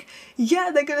you're like, yeah,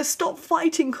 they're gonna stop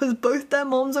fighting because both their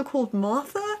moms are called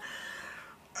Martha.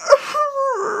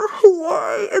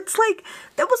 Why? It's like,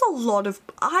 there was a lot of,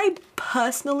 I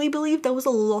personally believe there was a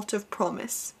lot of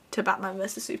promise to Batman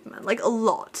vs Superman, like a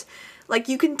lot. Like,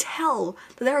 you can tell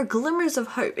that there are glimmers of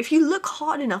hope. If you look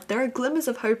hard enough, there are glimmers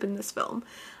of hope in this film.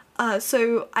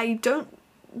 So I don't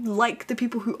like the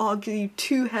people who argue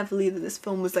too heavily that this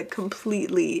film was like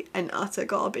completely and utter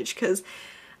garbage, because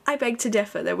I beg to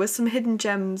differ. There were some hidden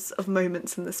gems of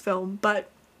moments in this film, but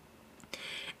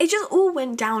it just all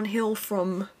went downhill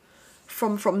from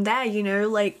there, you know,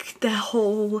 like their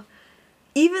whole,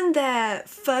 even their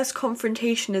first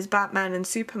confrontation as Batman and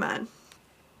Superman,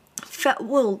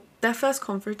 well, their first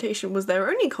confrontation was their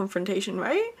only confrontation,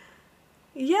 right?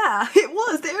 Yeah, it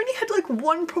was. They only had like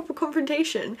one proper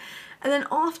confrontation, and then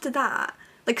after that,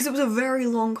 like, because it was a very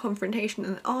long confrontation,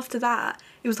 and after that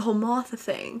it was the whole Martha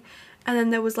thing, and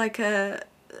then there was like a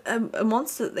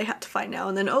monster that they had to fight now,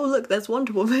 and then, oh look, there's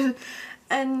Wonder Woman.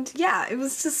 And yeah,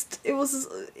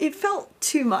 it felt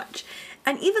too much.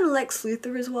 And even Lex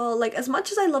Luthor as well, like, as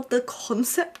much as I love the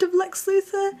concept of Lex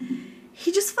Luthor,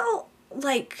 he just felt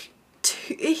like,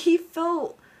 he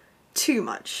felt too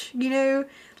much, you know?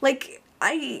 Like,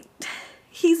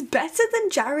 he's better than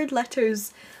Jared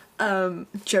Leto's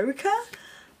Joker,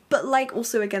 but like,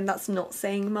 also again, that's not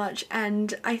saying much.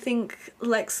 And I think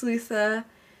Lex Luthor,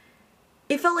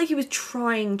 it felt like he was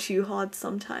trying too hard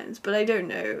sometimes, but I don't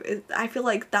know. I feel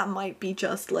like that might be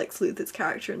just Lex Luthor's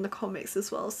character in the comics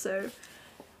as well, so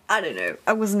I don't know.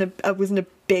 I wasn't a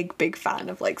big fan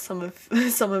of like some of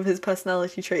his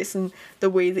personality traits and the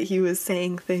way that he was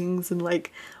saying things and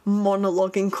like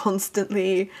monologuing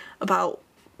constantly about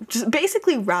just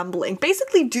basically rambling,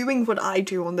 basically doing what I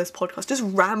do on this podcast, just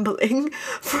rambling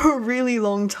for a really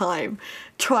long time,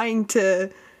 trying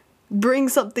to bring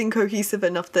something cohesive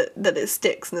enough that it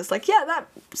sticks, and it's like, yeah, that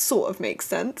sort of makes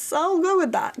sense, I'll go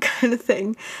with that kind of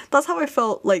thing. That's how I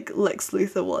felt like Lex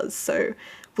Luthor was, so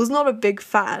was not a big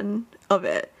fan of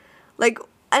it. Like,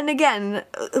 and again,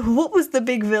 what was the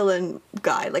big villain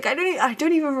guy? Like, I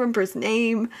don't even remember his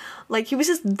name. Like, he was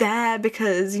just there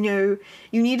because, you know,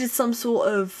 you needed some sort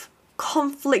of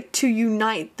conflict to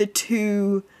unite the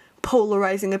two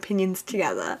polarizing opinions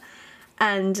together.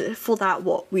 And for that,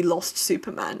 what, we lost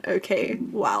Superman. Okay,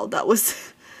 wow, that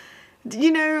was,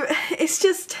 you know, it's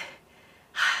just,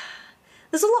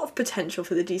 there's a lot of potential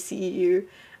for the DCEU,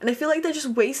 and I feel like they're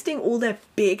just wasting all their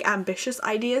big, ambitious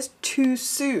ideas too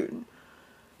soon.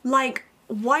 Like,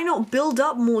 why not build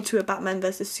up more to a Batman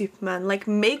vs Superman? Like,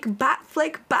 make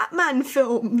Batfleck Batman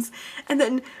films, and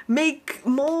then make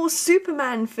more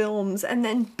Superman films, and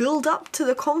then build up to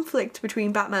the conflict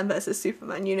between Batman vs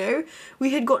Superman, you know?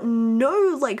 We had got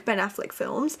no, like, Ben Affleck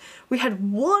films, we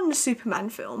had one Superman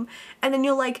film, and then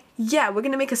you're like, yeah, we're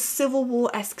gonna make a Civil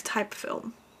War-esque type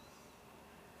film.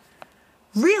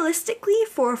 Realistically,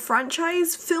 for a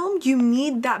franchise film, you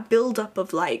need that build-up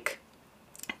of, like,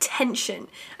 tension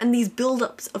and these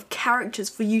build-ups of characters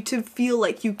for you to feel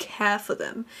like you care for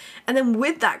them. And then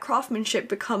with that,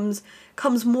 craftsmanship comes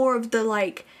more of the,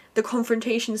 like, the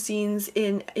confrontation scenes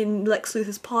in Lex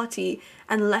Luthor's party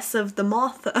and less of the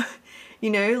Martha.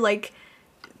 You know, like,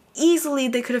 easily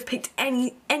they could have picked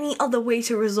any other way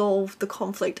to resolve the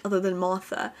conflict other than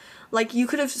Martha. Like, you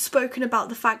could have spoken about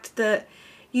the fact that,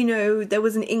 you know, there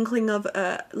was an inkling of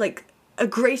like a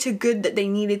greater good that they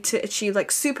needed to achieve.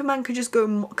 Like, Superman could just go,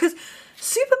 because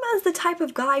Superman's the type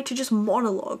of guy to just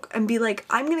monologue and be like,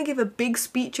 I'm gonna give a big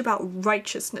speech about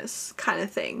righteousness kind of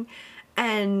thing,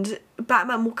 and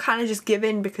Batman will kind of just give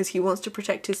in because he wants to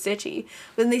protect his city,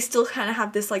 but then they still kind of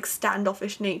have this like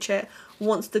standoffish nature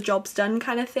once the job's done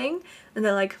kind of thing, and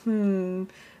they're like, but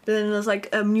then there's like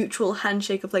a mutual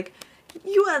handshake of like,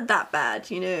 you weren't that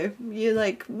bad, you know, you're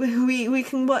like, we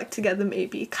can work together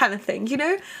maybe, kind of thing, you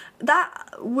know?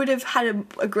 That would have had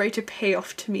a greater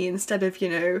payoff to me, instead of, you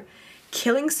know,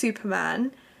 killing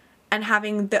Superman and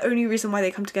having the only reason why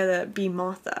they come together be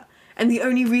Martha, and the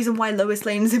only reason why Lois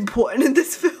Lane is important in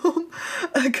this film,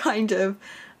 kind of,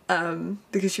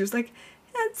 because she was like,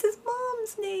 that's his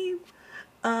mom's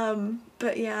name.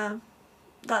 But yeah.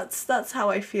 That's how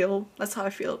I feel. That's how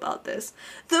I feel about this.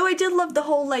 Though I did love the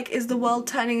whole, like, is the world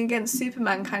turning against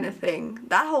Superman kind of thing.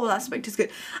 That whole aspect is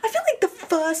good. I feel like the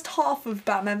first half of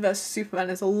Batman vs Superman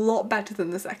is a lot better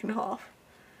than the second half.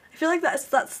 I feel like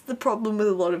that's the problem with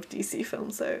a lot of DC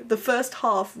films, though. The first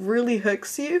half really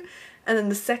hooks you, and then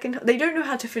the second, they don't know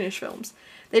how to finish films.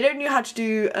 They don't know how to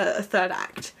do a third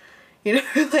act. You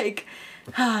know, like,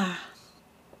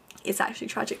 It's actually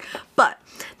tragic. But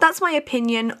that's my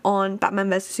opinion on Batman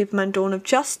vs Superman Dawn of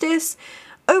Justice.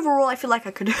 Overall, I feel like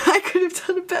I could have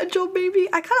done a better job maybe.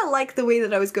 I kind of like the way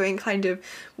that I was going kind of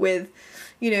with,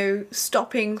 you know,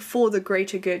 stopping for the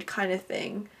greater good kind of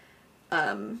thing.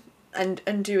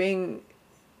 And doing,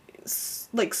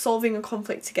 like, solving a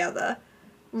conflict together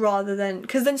rather than...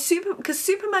 Because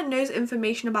Superman knows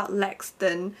information about Lex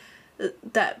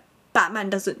that Batman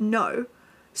doesn't know.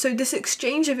 So this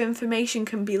exchange of information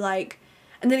can be like,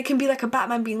 and then it can be like a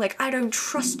Batman being like, I don't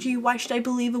trust you, why should I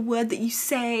believe a word that you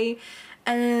say?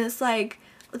 And then it's like,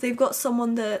 they've got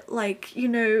someone that, like, you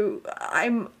know,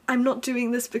 I'm not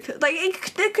doing this because,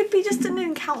 like, there could be just an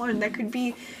encounter and there could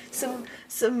be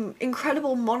some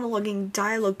incredible monologuing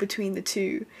dialogue between the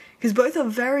two. Because both are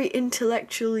very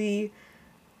intellectually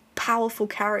powerful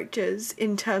characters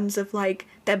in terms of, like,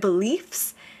 their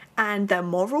beliefs and their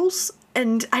morals.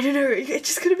 And I don't know, it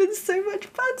just could have been so much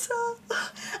better.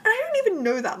 And I don't even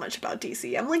know that much about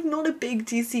DC. I'm, like, not a big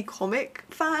DC comic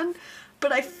fan,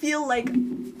 but I feel like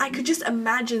I could just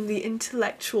imagine the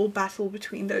intellectual battle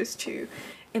between those two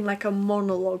in, like, a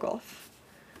monologue off.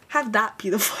 Have that be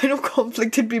the final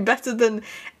conflict, it'd be better than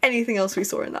anything else we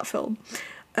saw in that film.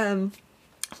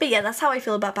 But yeah, that's how I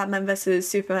feel about Batman vs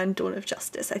Superman Dawn of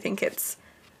Justice. I think it's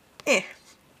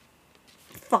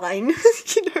fine.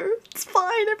 You know, it's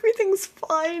fine, everything's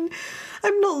fine.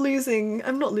 I'm not losing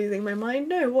my mind.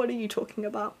 No, what are you talking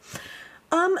about?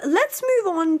 Let's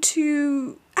move on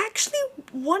to actually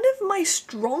one of my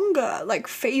stronger, like,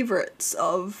 favourites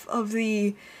of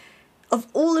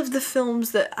all of the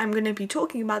films that I'm going to be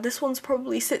talking about. This one's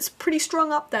probably sits pretty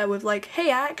strong up there with, like,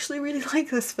 hey, I actually really like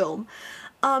this film.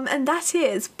 And that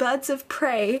is Birds of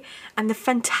Prey and the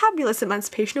Fantabulous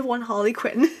Emancipation of One Harley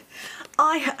Quinn.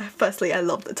 Firstly, I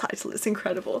love the title, it's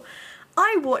incredible.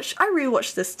 I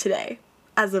rewatched this today,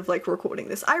 as of, like, recording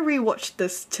this. I rewatched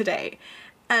this today,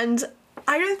 and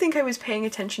I don't think I was paying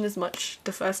attention as much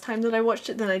the first time that I watched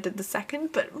it than I did the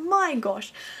second, but my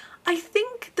gosh, I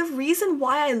think the reason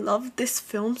why I love this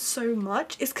film so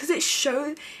much is because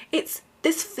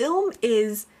this film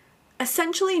is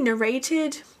essentially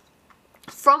narrated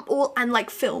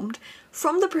filmed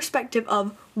from the perspective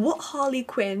of what Harley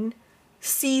Quinn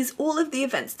sees all of the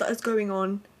events that is going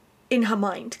on in her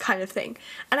mind, kind of thing.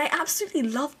 And I absolutely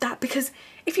love that, because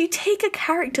if you take a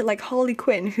character like Harley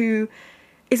Quinn, who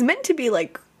is meant to be,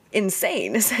 like,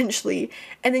 insane, essentially,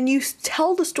 and then you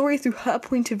tell the story through her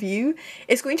point of view,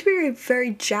 it's going to be a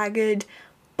very jagged,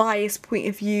 biased point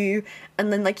of view,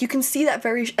 and then, like, you can see that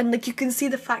you can see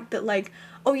the fact that, like,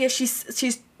 oh yeah,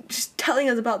 she's telling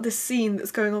us about this scene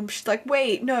that's going on, but she's like,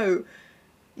 wait, no,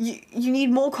 you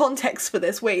need more context for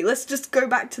this, wait, let's just go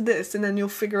back to this, and then you'll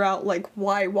figure out, like,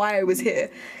 why I was here,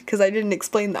 because I didn't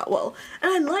explain that well.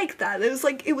 And I like that.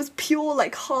 It was pure,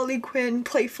 like, Harley Quinn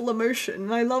playful emotion,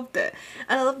 and I loved it.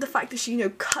 And I love the fact that she, you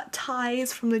know, cut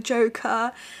ties from the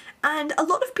Joker. And a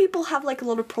lot of people have, like, a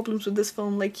lot of problems with this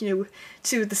film, like, you know,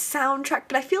 to the soundtrack,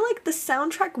 but I feel like the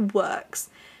soundtrack works.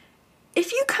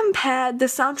 If you compare the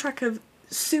soundtrack of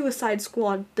Suicide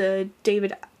Squad, the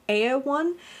David Ayer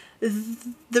one,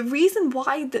 the reason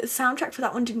why the soundtrack for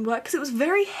that one didn't work, because it was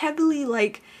very heavily,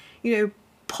 like, you know,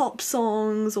 pop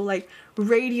songs or, like,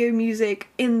 radio music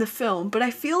in the film, but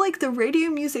I feel like the radio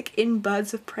music in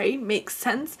Birds of Prey makes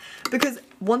sense, because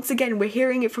once again we're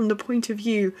hearing it from the point of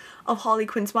view of Harley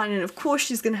Quinn's mind, and of course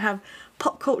she's gonna have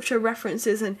pop culture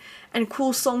references and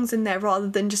cool songs in there rather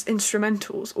than just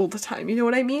instrumentals all the time, you know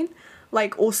what I mean?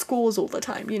 Like, or scores all the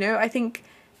time, you know? I think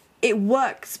it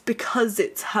works because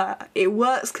it's her. It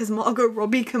works because Margot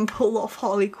Robbie can pull off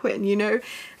Harley Quinn, you know?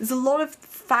 There's a lot of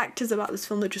factors about this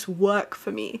film that just work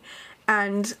for me.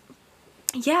 And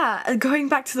yeah, going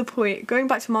back to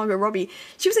Margot Robbie,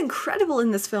 she was incredible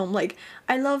in this film. Like,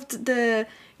 I loved the,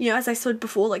 you know, as I said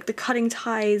before, like, the cutting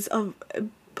ties of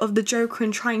the Joker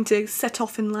and trying to set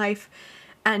off in life,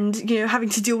 and, you know, having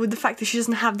to deal with the fact that she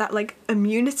doesn't have that, like,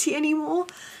 immunity anymore,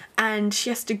 and she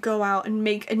has to go out and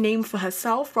make a name for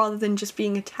herself rather than just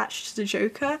being attached to the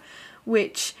Joker,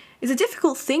 which is a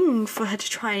difficult thing for her to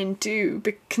try and do,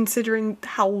 but considering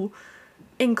how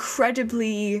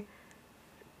incredibly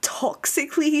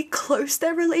toxically close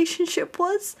their relationship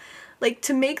was. Like,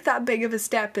 to make that big of a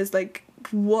step is, like,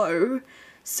 whoa.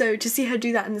 So to see her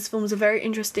do that in this film was a very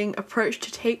interesting approach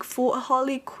to take for a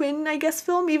Harley Quinn, I guess,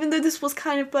 film, even though this was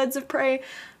kind of Birds of Prey.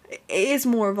 It is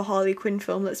more of a Harley Quinn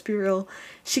film, let's be real.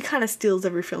 She kind of steals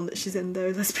every film that she's in,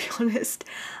 though, let's be honest.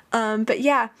 But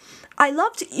yeah,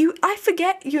 I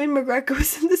forget Ewan McGregor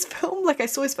was in this film. Like, I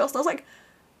saw his face and I was like,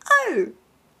 oh,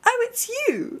 it's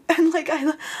you. And, like,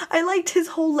 I liked his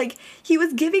whole, like, he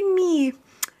was giving me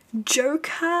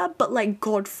Joker, but like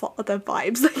Godfather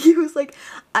vibes. Like he was like,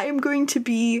 I am going to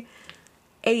be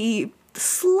a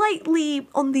slightly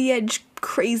on the edge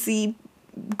crazy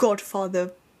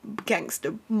Godfather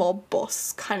gangster mob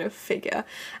boss kind of figure,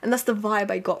 and that's the vibe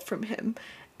I got from him,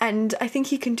 and I think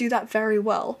he can do that very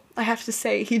well. I have to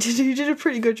say he did a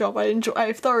pretty good job.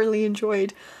 I thoroughly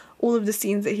enjoyed all of the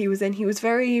scenes that he was in. He was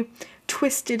very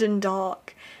twisted and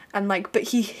dark, and like, but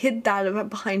he hid that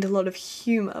behind a lot of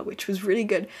humor, which was really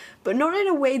good, but not in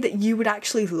a way that you would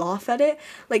actually laugh at it,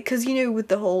 like, because you know, with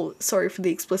the whole, sorry for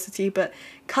the explicitity, but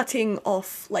cutting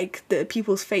off like the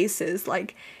people's faces,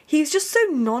 like he's just so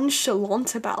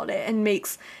nonchalant about it and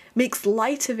makes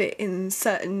light of it in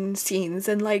certain scenes,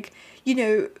 and like, you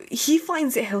know, he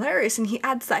finds it hilarious and he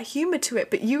adds that humor to it,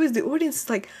 but you as the audience is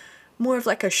like more of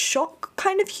like a shock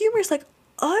kind of humor. It's like,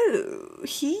 oh,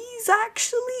 he's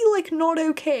actually like not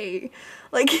okay,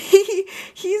 like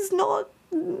he's not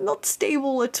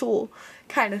stable at all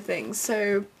kind of thing.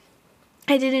 So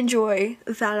I did enjoy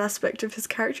that aspect of his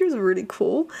character. It was really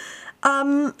cool.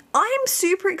 I'm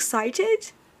super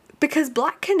excited because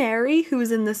Black Canary, who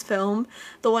was in this film,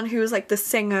 the one who was like the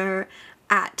singer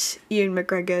at Ewan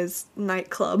McGregor's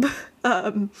nightclub,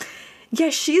 yeah,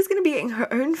 she's gonna be getting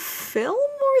her own film,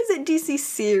 or is it DC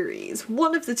series?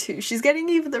 One of the two. She's getting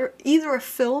either a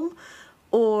film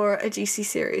or a DC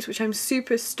series, which I'm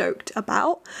super stoked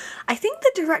about. I think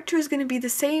the director is going to be the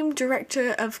same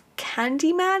director of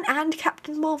Candyman and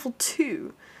Captain Marvel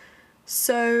 2.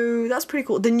 So that's pretty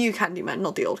cool. The new Candyman,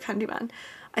 not the old Candyman.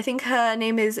 I think her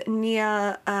name is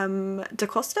Nia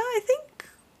DaCosta, I think.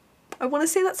 I want to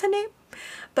say that's her name.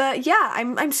 But yeah,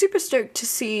 I'm super stoked to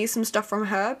see some stuff from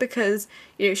her because,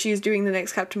 you know, she's doing the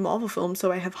next Captain Marvel film,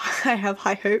 so I have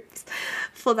high hopes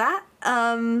for that.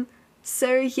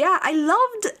 So yeah, I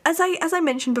loved, as I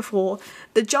mentioned before,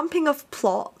 the jumping of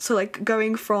plot, so like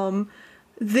going from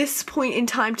this point in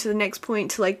time to the next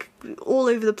point to like all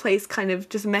over the place, kind of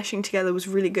just meshing together, was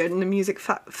really good, and the music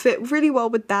fit really well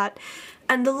with that.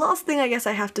 And the last thing I guess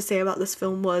I have to say about this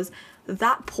film was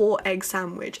that poor egg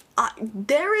sandwich.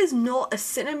 There is not a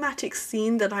cinematic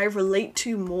scene that I relate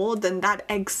to more than that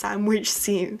egg sandwich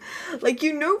scene. Like,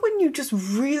 you know when you just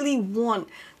really want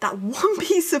that one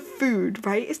piece of food,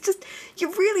 right? It's just,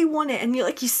 you really want it, and you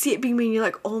see it being made and you're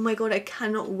like, oh my god, I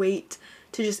cannot wait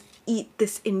to just eat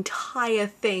this entire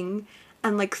thing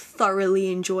and like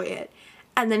thoroughly enjoy it,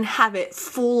 and then have it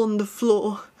fall on the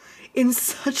floor in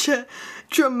such a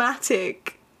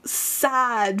dramatic,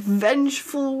 sad,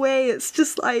 vengeful way. It's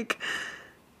just like,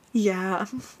 yeah,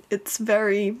 it's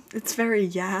very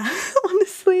yeah,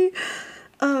 honestly.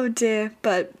 Oh dear.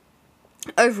 But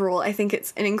overall, I think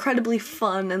it's an incredibly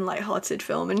fun and lighthearted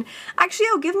film, and actually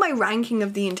I'll give my ranking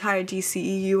of the entire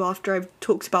DCEU after I've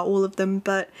talked about all of them,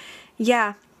 but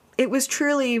yeah, it was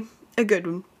truly a good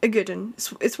one.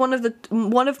 It's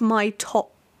one of my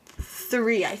top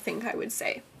 3, I think I would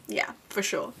say. Yeah, for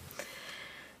sure.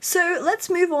 So let's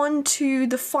move on to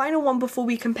the final one before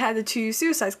we compare the two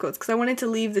Suicide Squads, because I wanted to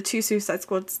leave the two Suicide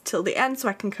Squads till the end so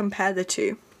I can compare the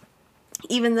two.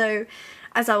 Even though,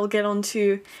 as I will get on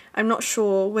to, I'm not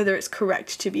sure whether it's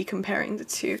correct to be comparing the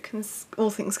two,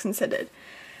 all things considered.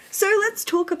 So let's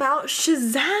talk about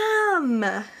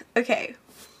Shazam! Okay.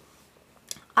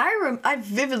 I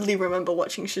vividly remember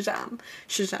watching Shazam,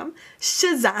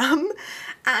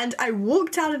 and I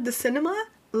walked out of the cinema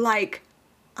like,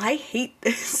 I hate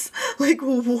this. Like,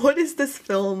 what is this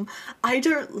film? I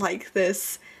don't like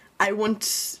this. I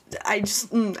want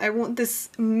this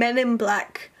Men in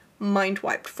Black mind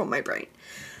wiped from my brain.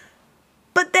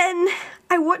 But then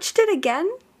I watched it again,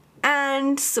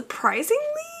 and surprisingly,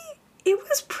 it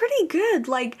was pretty good.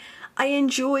 Like, I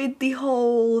enjoyed the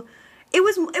whole, it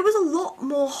was a lot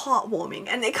more heartwarming,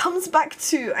 and it comes back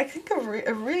to, I think,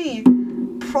 a really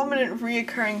prominent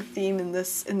reoccurring theme in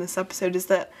this episode is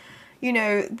that, you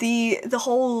know, the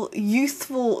whole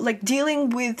youthful, like, dealing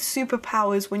with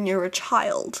superpowers when you're a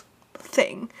child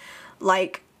thing,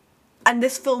 like, and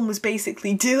this film was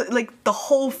basically the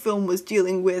whole film was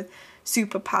dealing with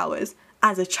superpowers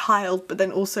as a child, but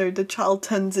then also the child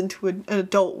turns into an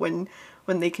adult when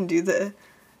they can do the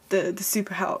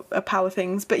superpower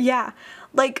things. But yeah,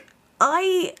 like,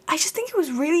 I just think it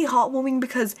was really heartwarming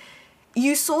because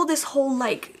you saw this whole,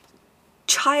 like,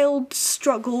 child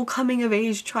struggle, coming of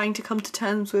age, trying to come to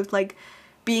terms with, like,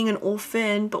 being an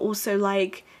orphan, but also,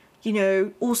 like, you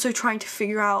know, also trying to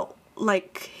figure out,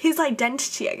 like, his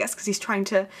identity, I guess, because he's trying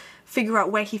to figure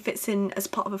out where he fits in as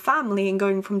part of a family, and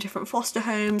going from different foster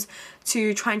homes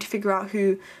to trying to figure out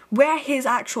where his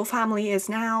actual family is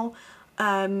now.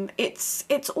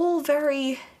 It's all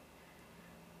very,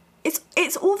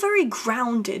 it's all very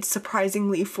grounded,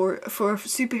 surprisingly, for a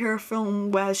superhero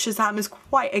film where Shazam is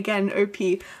quite, again, OP.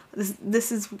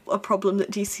 This is a problem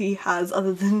that DC has,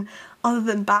 other than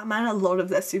Batman. A lot of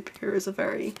their superheroes are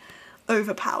very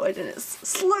overpowered, and it's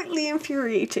slightly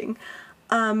infuriating.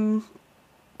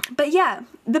 But yeah,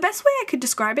 the best way I could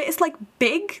describe it is like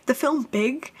Big, the film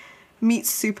Big, meets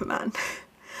Superman.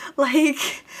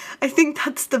 Like, I think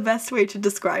that's the best way to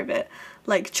describe it.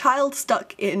 Like, child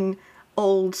stuck in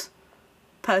old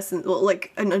person, well,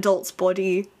 like an adult's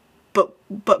body, but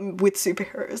with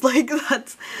superheroes. Like,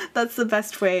 that's the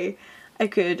best way I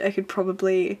could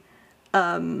probably,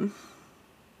 yeah,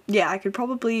 I could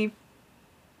probably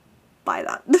buy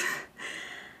that.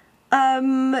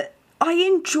 I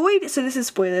enjoyed, so this is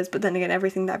spoilers, but then again,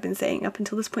 everything that I've been saying up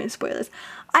until this point is spoilers.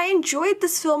 I enjoyed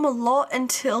this film a lot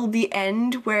until the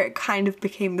end, where it kind of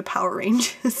became the Power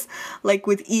Rangers. Like,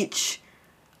 with each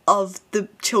of the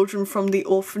children from the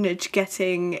orphanage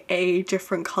getting a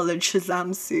different coloured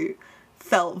Shazam suit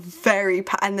felt very,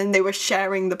 and then they were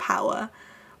sharing the power.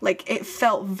 Like, it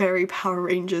felt very Power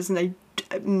Rangers, and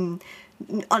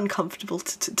uncomfortable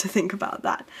to think about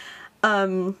that.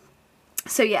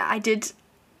 So yeah, I did.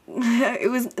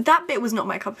 That bit was not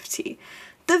my cup of tea.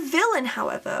 The villain,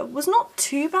 however, was not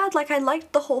too bad. Like, I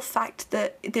liked the whole fact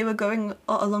that they were going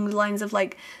along the lines of,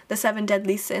 like, the 7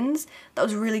 deadly sins. That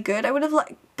was really good. I would have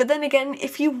liked, but then again,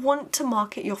 if you want to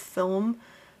market your film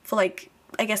for, like,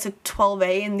 I guess a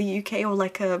 12A in the UK, or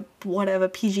like a whatever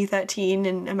PG-13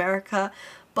 in America,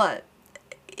 but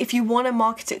if you want to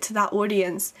market it to that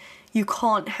audience, you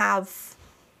can't have,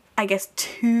 I guess,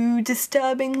 too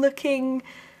disturbing looking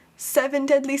 7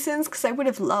 deadly sins, because I would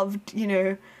have loved, you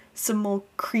know, some more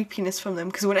creepiness from them,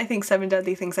 because when I think 7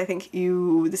 deadly things, I think,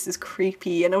 ew, this is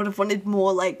creepy, and I would have wanted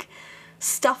more, like,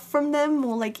 stuff from them,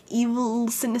 more, like, evil,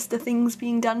 sinister things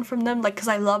being done from them, like, because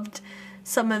I loved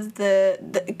some of the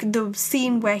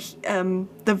scene where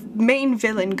the main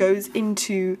villain goes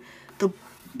into the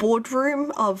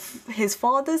boardroom of his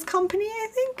father's company, I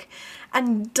think,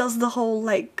 and does the whole,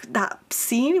 like, that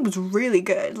scene. It was really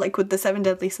good, like, with the 7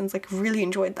 deadly sins. Like, really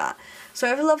enjoyed that. So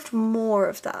I've loved more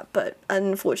of that, but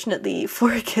unfortunately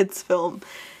for a kids film,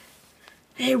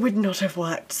 it would not have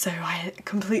worked, so I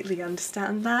completely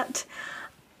understand that.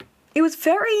 It was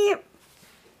very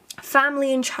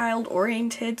family and child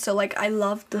oriented, so, like, I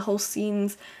loved the whole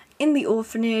scenes in the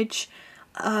orphanage.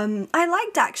 I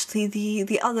liked, actually,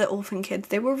 the other orphan kids.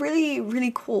 They were really,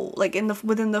 really cool, like,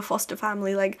 within the foster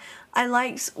family. Like, I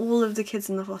liked all of the kids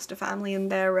in the foster family and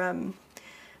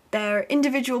their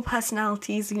individual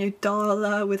personalities. You know,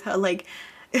 Darla with her, like,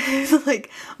 like,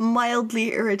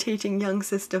 mildly irritating young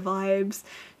sister vibes,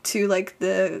 to, like,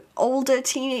 the older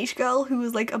teenage girl who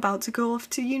was, like, about to go off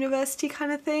to university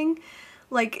kind of thing.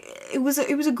 Like, it was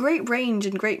a great range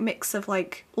and great mix of,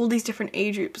 like, all these different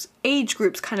age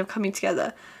groups kind of coming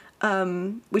together,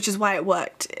 which is why it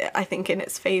worked, I think, in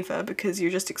its favour, because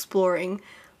you're just exploring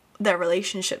their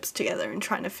relationships together and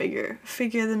trying to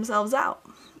figure themselves out.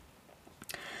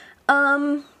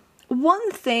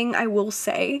 One thing I will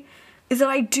say is that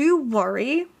I do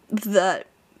worry that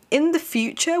in the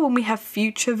future, when we have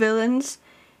future villains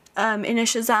in a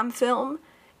Shazam film,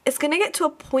 it's gonna get to a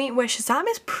point where Shazam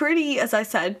is pretty, as I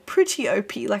said, pretty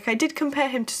OP. Like, I did compare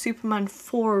him to Superman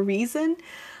for a reason.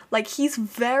 Like, he's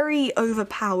very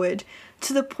overpowered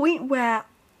to the point where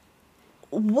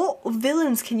what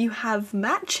villains can you have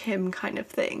match him, kind of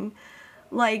thing.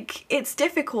 Like, it's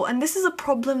difficult, and this is a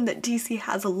problem that DC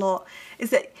has a lot, is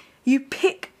that you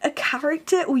pick a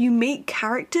character, or you make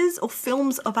characters or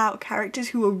films about characters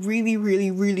who are really, really,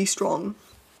 really strong.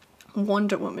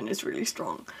 Wonder Woman is really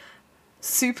strong.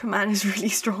 Superman is really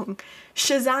strong.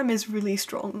 Shazam is really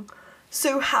strong.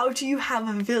 So how do you have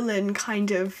a villain kind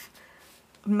of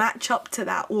match up to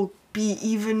that, or be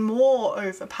even more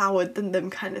overpowered than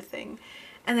them, kind of thing?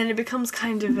 And then it becomes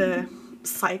kind of a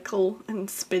cycle and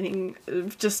spinning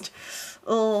of just,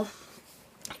 oh,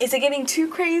 is it getting too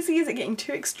crazy? Is it getting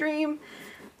too extreme?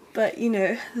 But, you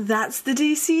know, that's the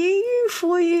DCEU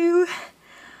for you.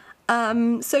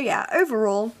 So yeah,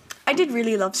 overall, I did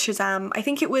really love Shazam. I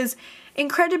think it was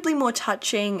incredibly more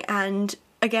touching, and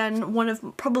again, one of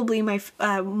probably my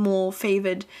more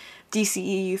favoured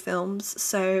DCEU films.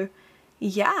 So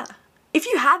yeah, if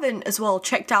you haven't as well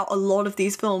checked out a lot of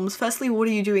these films, firstly, what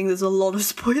are you doing? There's a lot of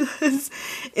spoilers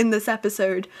in this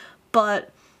episode,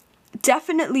 but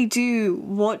definitely do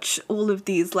watch all of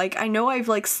these. Like, I know I've,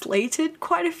 like, slated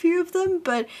quite a few of them,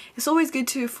 but it's always good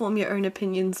to form your own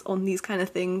opinions on these kind of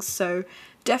things, so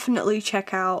definitely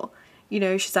check out, you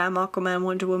know, Shazam, Aquaman,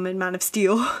 Wonder Woman, Man of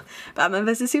Steel, Batman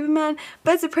vs Superman,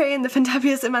 Birds of Prey, and The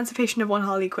Fantabulous Emancipation of One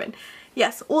Harley Quinn.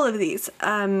 Yes, all of these.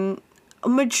 A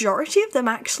majority of them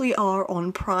actually are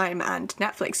on Prime and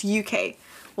Netflix, UK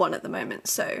one at the moment,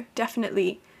 so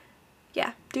definitely,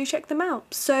 yeah, do check them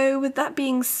out. So with that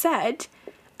being said,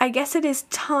 I guess it is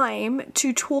time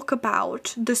to talk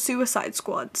about the Suicide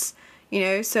Squads, you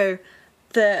know, so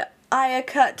the Aya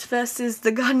cut versus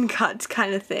the gun cut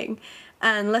kind of thing,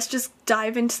 and let's just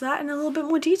dive into that in a little bit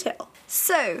more detail.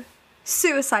 So,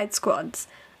 Suicide Squads.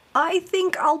 I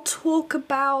think I'll talk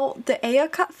about the Aya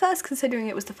cut first, considering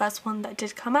it was the first one that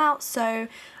did come out, so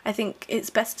I think it's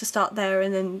best to start there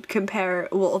and then compare,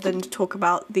 well, then talk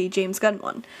about the James Gunn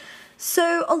one.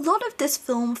 So a lot of this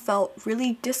film felt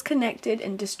really disconnected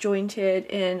and disjointed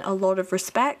in a lot of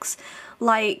respects.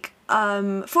 Like,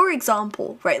 for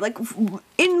example, right, like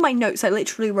in my notes I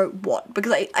literally wrote what,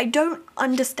 because I don't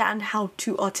understand how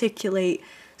to articulate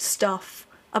stuff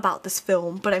about this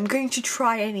film, but I'm going to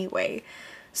try anyway.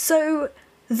 So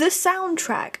the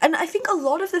soundtrack, and I think a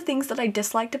lot of the things that I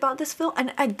disliked about this film,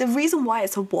 and the reason why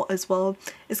it's a what as well,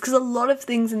 is because a lot of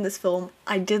things in this film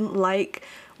I didn't like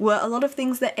were a lot of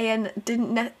things that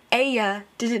Aya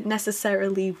didn't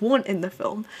necessarily want in the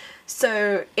film.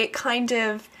 So it's kind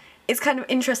of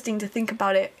interesting to think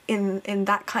about it in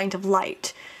that kind of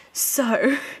light.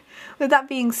 So with that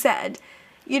being said,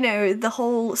 you know, the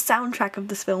whole soundtrack of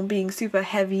this film being super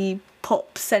heavy,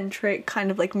 pop-centric,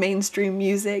 kind of like mainstream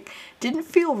music, didn't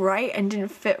feel right and didn't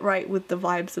fit right with the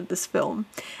vibes of this film.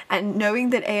 And knowing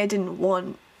that Aya didn't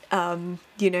want,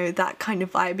 you know, that kind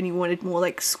of vibe, and he wanted more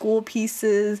like score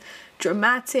pieces,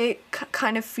 dramatic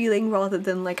kind of feeling rather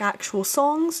than like actual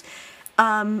songs,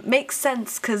 makes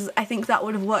sense, because I think that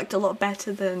would have worked a lot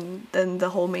better than the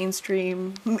whole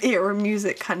mainstream era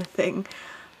music kind of thing.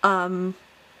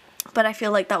 But I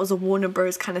feel like that was a Warner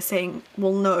Bros. Kind of saying,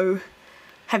 well, no,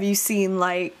 have you seen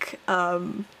like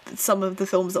some of the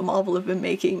films that Marvel have been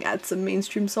making, add some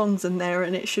mainstream songs in there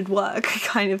and it should work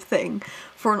kind of thing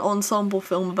for an ensemble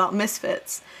film about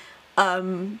misfits.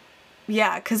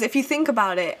 Yeah, because if you think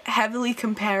about it, heavily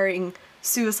comparing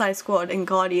Suicide Squad and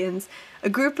Guardians, a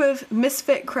group of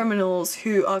misfit criminals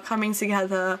who are coming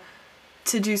together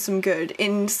to do some good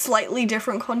in slightly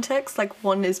different contexts, like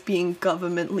one is being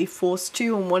governmentally forced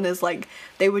to, and one is like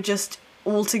they were just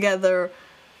all together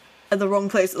at the wrong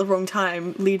place at the wrong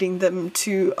time, leading them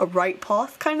to a right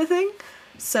path kind of thing.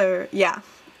 So yeah,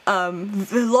 a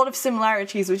lot of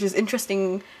similarities, which is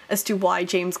interesting as to why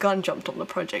James Gunn jumped on the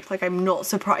project. Like, I'm not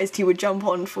surprised he would jump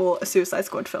on for a Suicide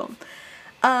Squad film.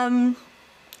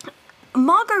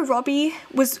 Margot Robbie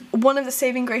was one of the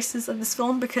saving graces of this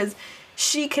film, because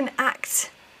she can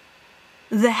act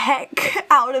the heck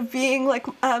out of being like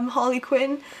Harley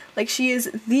Quinn. Like, she is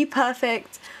the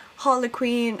perfect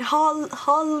Harleen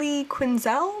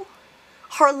Quinzel,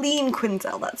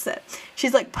 that's it.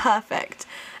 She's like perfect.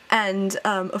 And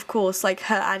of course, like,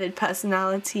 her added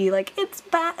personality, like,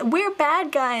 we're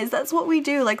bad guys, that's what we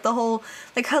do. Like, the whole,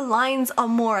 like, her lines are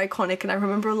more iconic, and I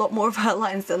remember a lot more of her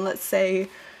lines than, let's say,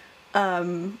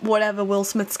 whatever Will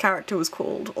Smith's character was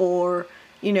called, or,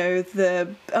 you know,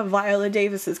 Viola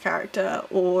Davis's character,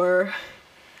 or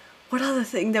what other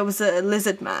thing? There was a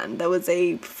lizard man, there was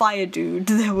a fire dude,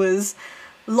 there was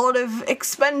a lot of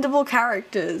expendable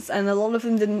characters, and a lot of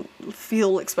them didn't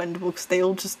feel expendable because they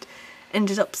all just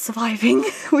ended up surviving,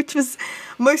 which was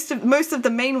most of the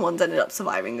main ones ended up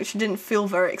surviving, which didn't feel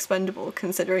very expendable,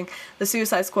 considering the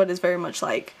Suicide Squad is very much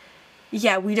like,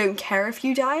 yeah, we don't care if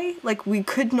you die, like, we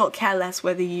could not care less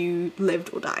whether you lived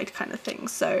or died kind of thing.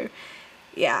 So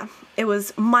yeah, it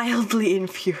was mildly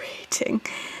infuriating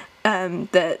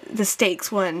that the stakes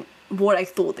weren't what I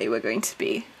thought they were going to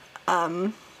be.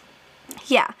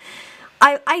 Yeah.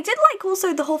 I did like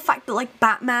also the whole fact that, like,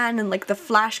 Batman and, like, the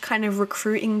Flash kind of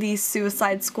recruiting these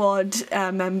Suicide Squad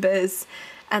members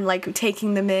and, like,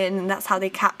 taking them in, and that's how they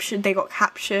got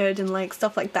captured and, like,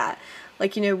 stuff like that.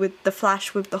 Like, you know, with the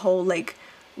Flash, with the whole, like,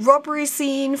 robbery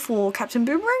scene for Captain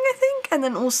Boomerang, I think, and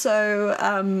then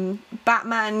also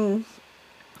Batman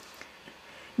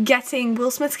getting Will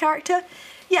Smith's character.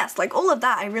 Yes, like, all of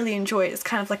that I really enjoy. It's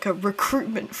kind of like a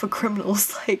recruitment for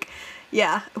criminals, like,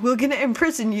 yeah, we're gonna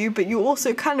imprison you, but you're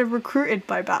also kind of recruited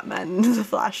by Batman and the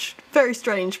Flash. Very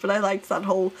strange, but I liked that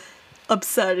whole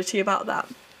absurdity about that.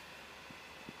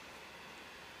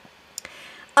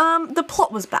 The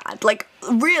plot was bad. Like,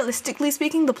 realistically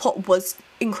speaking, the plot was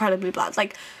incredibly bad.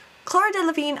 Like, Cara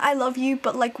Delevingne, I love you,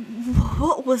 but, like,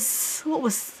 what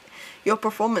was your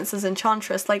performance as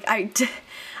Enchantress? Like, I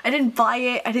didn't buy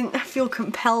it. I didn't feel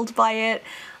compelled by it.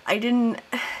 There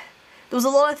was a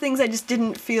lot of things I just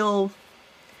didn't feel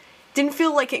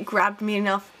like it grabbed me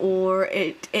enough, or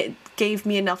it gave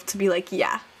me enough to be like,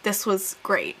 yeah, this was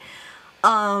great.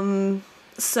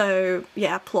 So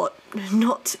yeah, plot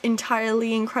not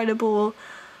entirely incredible.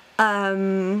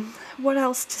 What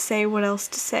else to say? One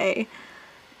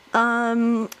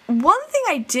thing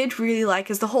I did really like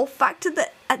is the whole fact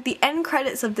that at the end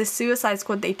credits of this Suicide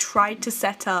Squad, they tried to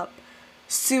set up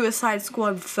Suicide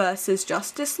Squad versus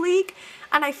Justice League.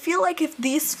 And I feel like if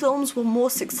these films were more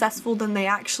successful than they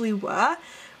actually were,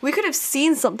 we could have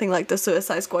seen something like the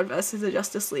Suicide Squad versus the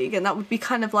Justice League, and that would be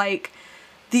kind of like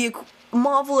the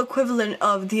Marvel equivalent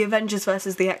of the Avengers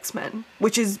versus the X-Men,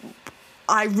 which is,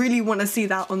 I really want to see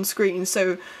that on screen.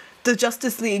 So the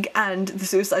Justice League and the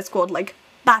Suicide Squad, like,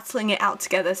 battling it out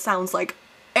together sounds like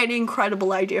an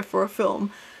incredible idea for a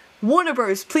film. Warner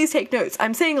Bros, please take notes.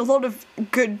 I'm saying a lot of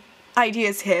good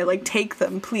ideas here, like, take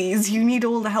them, please. You need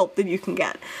all the help that you can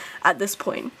get at this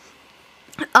point.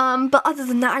 But other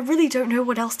than that, I really don't know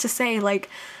what else to say. Like,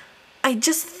 I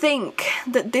just think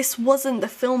that this wasn't the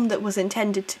film that was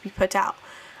intended to be put out.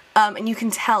 And you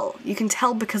can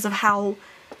tell because of how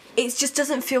it just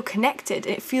doesn't feel connected.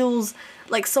 It feels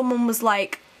like someone was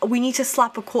like, we need to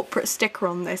slap a corporate sticker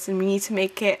on this, and we need to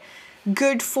make it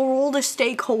good for all the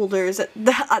stakeholders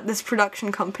at this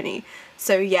production company.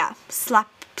 So yeah, slap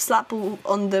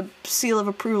on the seal of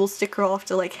approval sticker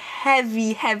after like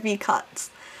heavy cuts.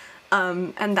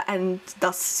 And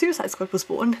thus Suicide Squad was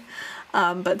born.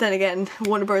 But then again,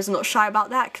 Warner Bros. Are not shy about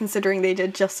that, considering they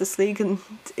did Justice League and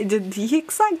it did the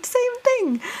exact same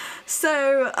thing.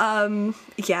 So,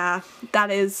 yeah,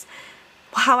 that is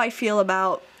how I feel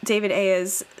about David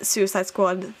Ayer's Suicide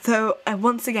Squad. Though,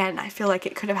 once again, I feel like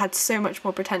it could have had so much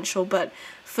more potential, but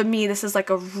for me, this is like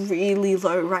a really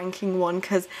low-ranking one,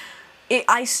 because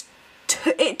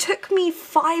it took me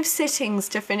 5 sittings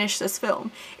to finish this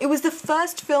film. It was the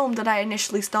first film that I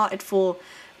initially started for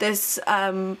this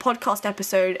podcast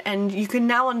episode, and you can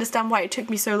now understand why it took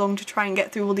me so long to try and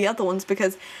get through all the other ones,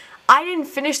 because I didn't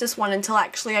finish this one until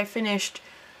actually I finished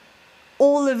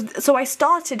so I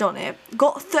started on it,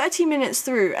 got 30 minutes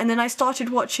through, and then I started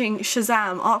watching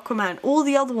Shazam, Aquaman, all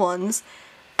the other ones,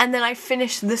 and then I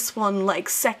finished this one like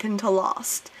second to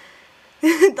last.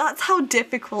 That's how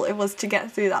difficult it was to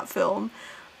get through that film,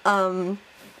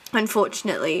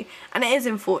 unfortunately. And it is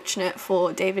unfortunate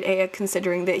for David Ayer,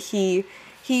 considering that he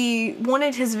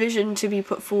wanted his vision to be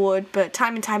put forward, but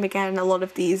time and time again, a lot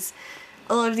of these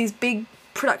big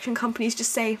production companies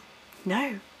just say,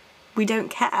 no, we don't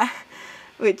care.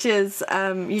 Which is,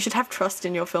 you should have trust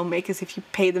in your filmmakers. If you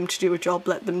pay them to do a job,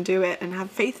 let them do it and have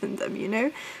faith in them, you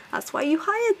know? That's why you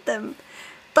hired them.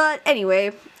 But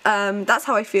anyway, that's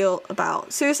how I feel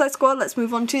about Suicide Squad. Let's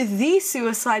move on to The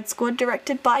Suicide Squad,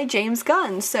 directed by James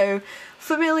Gunn. So,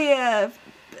 familiar,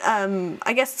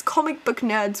 I guess comic book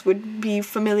nerds would be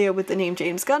familiar with the name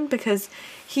James Gunn, because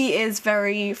he is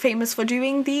very famous for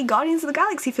doing the Guardians of the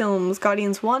Galaxy films,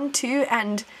 Guardians 1, 2,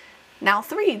 and now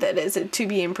 3 that is to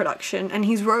be in production. And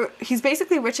he's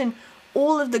basically written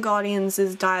all of the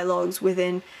Guardians' dialogues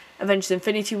within Avengers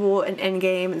Infinity War and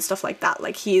Endgame and stuff like that.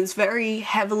 Like, he is very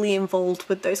heavily involved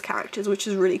with those characters, which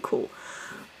is really cool.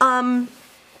 So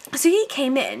he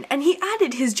came in and he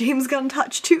added his James Gunn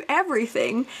touch to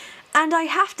everything, and I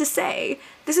have to say,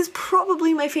 this is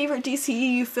probably my favourite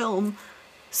DCEU film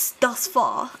thus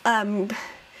far. And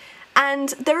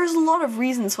there is a lot of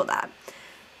reasons for that.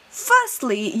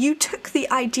 Firstly, you took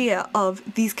the idea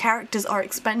of these characters are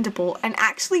expendable and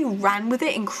actually ran with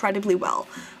it incredibly well.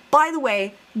 By the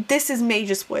way, this is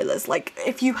major spoilers. Like,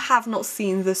 if you have not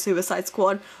seen The Suicide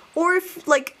Squad, or if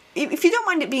you don't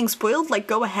mind it being spoiled, like,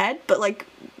 go ahead, but, like,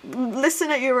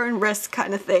 listen at your own risk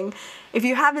kind of thing. If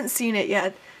you haven't seen it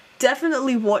yet,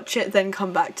 definitely watch it, then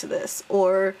come back to this.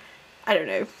 Or, I don't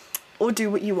know, or do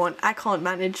what you want. I can't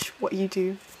manage what you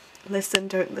do.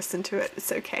 Don't listen to it,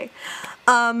 it's okay.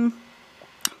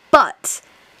 But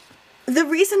the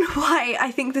reason why I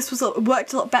think this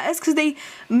worked a lot better is because they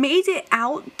made it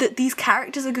out that these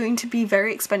characters are going to be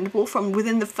very expendable from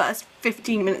within the first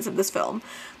 15 minutes of this film.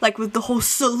 Like, with the whole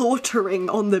slaughtering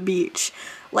on the beach.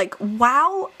 Like,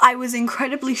 wow, I was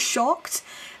incredibly shocked.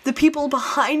 The people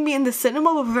behind me in the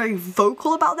cinema were very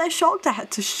vocal about their shock. I had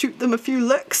to shoot them a few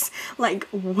looks. Like,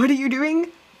 what are you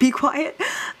doing? Be quiet.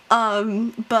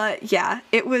 But yeah,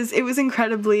 it was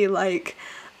incredibly, like,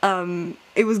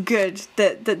 it was good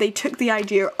that they took the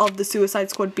idea of the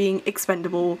Suicide Squad being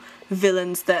expendable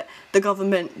villains that the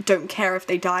government don't care if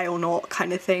they die or not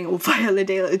kind of thing, or Viola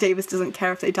Davis doesn't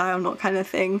care if they die or not kind of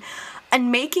thing,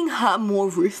 and making her more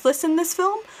ruthless in this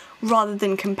film rather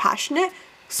than compassionate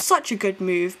such a good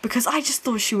move, because I just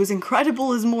thought she was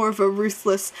incredible as more of a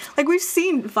ruthless, like we've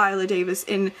seen Viola Davis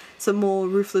in some more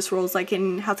ruthless roles, like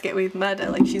in How to Get Away with Murder,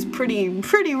 like she's pretty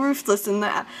ruthless in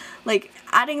that. Like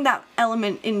adding that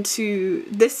element into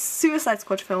this Suicide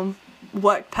Squad film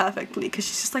worked perfectly, because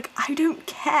she's just like, I don't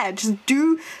care, just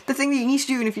do the thing that you need to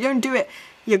do, and if you don't do it,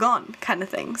 you're gone, kind of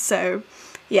thing. So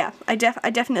yeah, I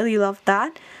definitely loved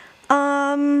that.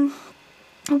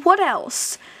 What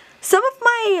else? Some of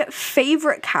my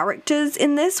favourite characters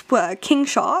in this were King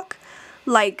Shark,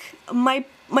 like my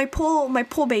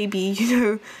poor baby, you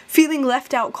know, feeling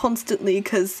left out constantly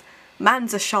because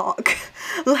man's a shark,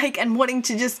 like, and wanting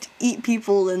to just eat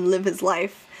people and live his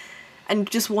life, and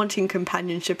just wanting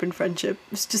companionship and friendship.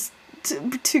 It's just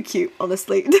too cute,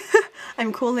 honestly.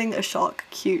 I'm calling a shark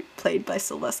cute, played by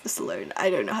Sylvester Stallone.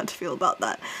 I don't know how to feel about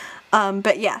that.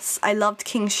 But yes, I loved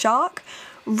King Shark.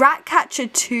 Ratcatcher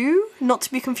 2, not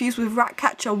to be confused with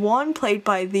Ratcatcher 1, played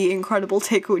by the incredible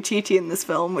Taika Waititi in this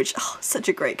film, which, oh, such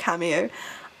a great cameo.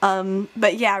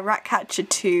 But yeah, Ratcatcher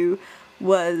 2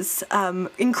 was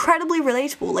incredibly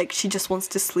relatable. Like, she just wants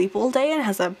to sleep all day and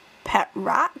has a pet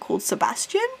rat called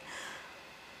Sebastian.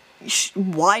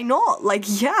 Why not? Like,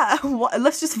 yeah,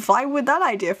 let's just vibe with that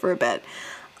idea for a bit.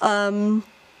 The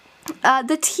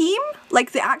team,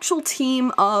 like the actual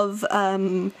team of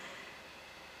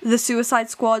the Suicide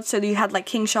Squad, so you had like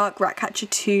King Shark, Ratcatcher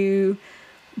 2,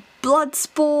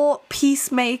 Bloodsport,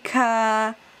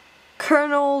 Peacemaker,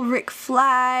 Colonel Rick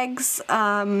Flags,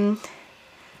 Polka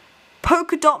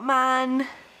Dot Man.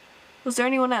 Was there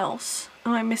anyone else?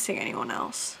 Am I missing anyone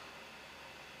else?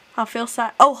 I feel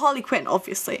sad. Oh, Harley Quinn,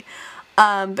 obviously.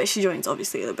 But she joins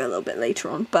obviously a little bit later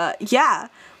on. But yeah,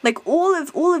 like all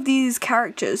of these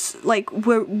characters like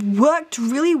worked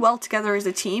really well together as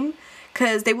a team,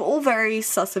 because they were all very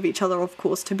sus of each other, of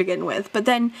course, to begin with. But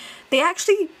then they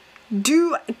actually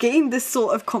do gain this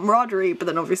sort of camaraderie, but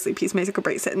then obviously Peacemaker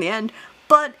breaks it in the end.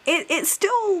 But it's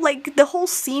still, like, the whole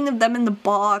scene of them in the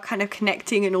bar kind of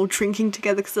connecting and all drinking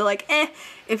together, because they're like,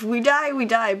 if we die, we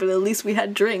die, but at least we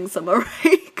had drinks, am I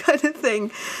right? Kind of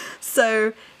thing.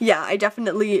 So, yeah, I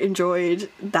definitely enjoyed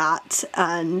that.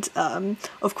 And,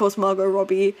 of course, Margot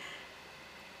Robbie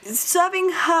serving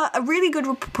her a really good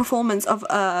performance of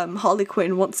Harley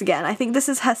Quinn once again. I think this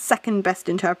is her second best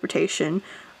interpretation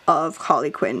of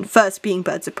Harley Quinn, first being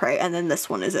Birds of Prey, and then this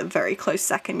one is a very close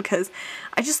second, because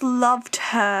I just loved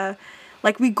her.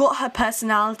 Like, we got her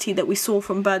personality that we saw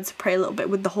from Birds of Prey a little bit,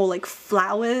 with the whole like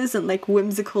flowers and like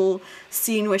whimsical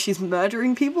scene where she's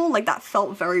murdering people. Like, that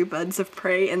felt very Birds of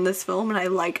Prey in this film, and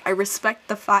I respect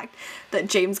the fact that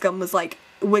James Gunn was like,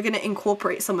 we're gonna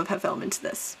incorporate some of her film into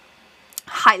this.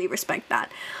 Highly respect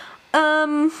that.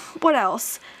 What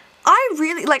else? I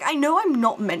really, like, I know I'm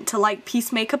not meant to like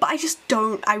Peacemaker, but I just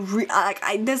don't.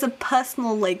 There's a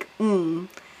personal, like,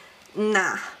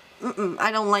 nah, I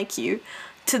don't like you,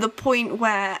 to the point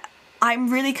where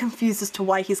I'm really confused as to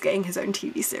why he's getting his own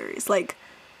TV series. Like,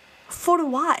 for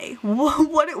why?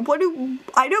 What do,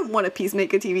 I don't want a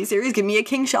Peacemaker TV series. Give me a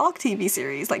King Shark TV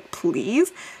series, like,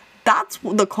 please. That's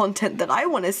the content that I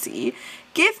want to see.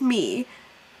 Give me,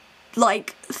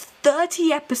 like,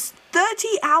 30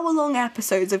 hour-long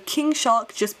episodes of King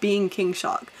Shark just being King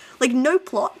Shark. Like, no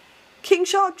plot. King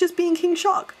Shark just being King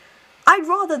Shark. I'd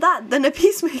rather that than a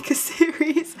Peacemaker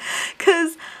series,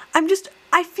 because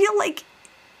I feel like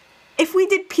if we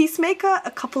did Peacemaker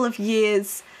a couple of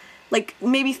years, like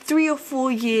maybe 3 or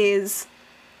 4 years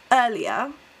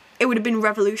earlier, it would have been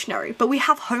revolutionary. But we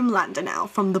have Homelander now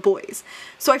from The Boys,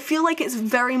 so I feel like it's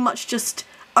very much just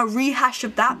a rehash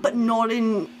of that, but not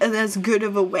in as good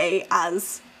of a way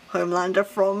as Homelander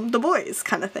from The Boys,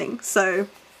 kind of thing. So,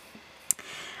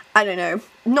 I don't know.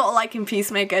 Not liking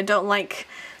Peacemaker. Don't like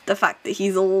the fact that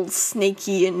he's all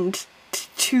snaky and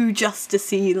too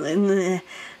justicey, and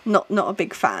not a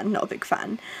big fan. Not a big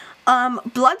fan.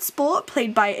 Bloodsport,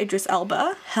 played by Idris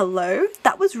Elba. Hello.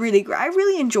 That was really great. I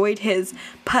really enjoyed his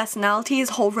personality, his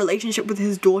whole relationship with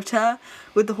his daughter,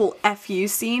 with the whole FU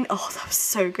scene. Oh, that was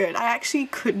so good. I actually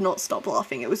could not stop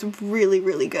laughing. It was really,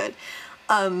 really good.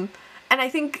 And I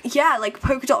think, yeah, like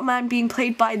Polka Dot Man being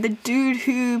played by the dude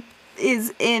who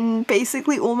is in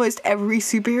basically almost every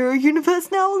superhero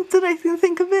universe now that I can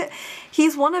think of it.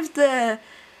 He's one of the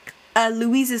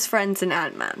Louise's friends in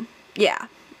Ant-Man. Yeah.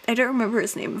 I don't remember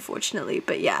his name, unfortunately,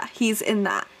 but yeah, he's in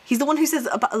that. He's the one who says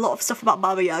a lot of stuff about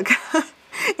Baba Yaga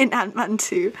in Ant-Man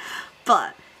 2.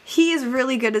 But he is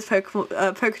really good as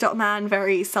Polka Dot Man,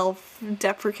 very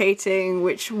self-deprecating,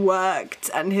 which worked,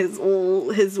 and his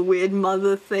weird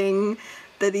mother thing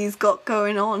that he's got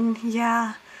going on.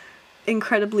 Yeah,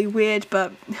 incredibly weird,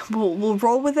 but we'll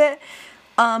roll with it.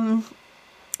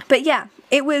 But yeah,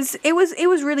 it was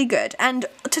really good. And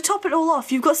to top it all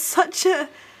off, you've got such a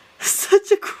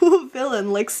cool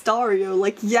villain like Starro.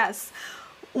 Like, yes,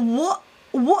 what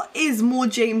is more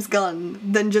James Gunn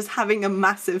than just having a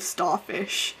massive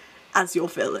starfish as your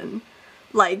villain?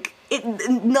 Like,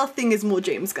 nothing is more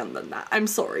James Gunn than that. I'm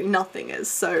sorry, nothing is.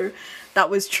 So that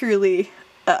was truly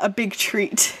a big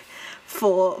treat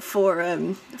for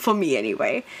me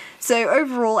anyway. So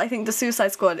overall, I think the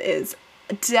Suicide Squad is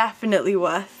definitely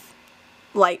worth,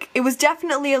 like, it was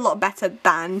definitely a lot better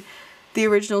than the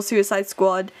original Suicide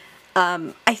Squad.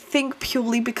 I think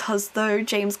purely because, though,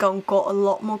 James Gunn got a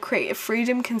lot more creative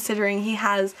freedom, considering he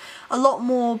has a lot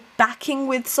more backing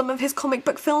with some of his comic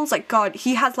book films. Like, God,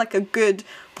 he has, like, a good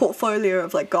portfolio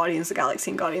of, like, Guardians of the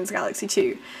Galaxy and Guardians of the Galaxy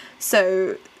 2.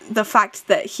 So the fact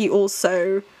that he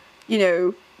also, you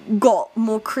know, got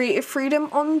more creative freedom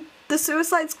on the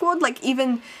Suicide Squad, like,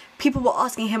 even people were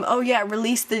asking him, oh yeah,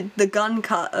 release the Gunn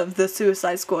cut of the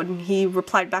Suicide Squad, and he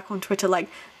replied back on Twitter like,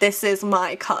 this is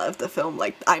my cut of the film,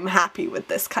 like, I'm happy with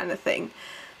this kind of thing.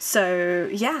 So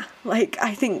yeah, like,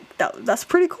 I think that's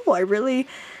pretty cool. I really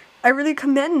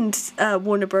commend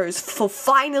Warner Bros. For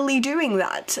finally doing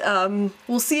that.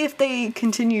 We'll see if they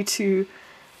continue to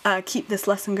keep this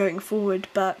lesson going forward,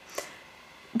 but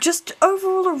just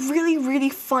overall a really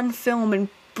fun film, and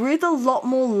breathed a lot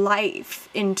more life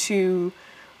into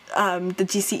the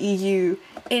DCEU.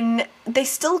 They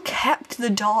still kept the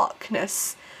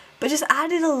darkness, but just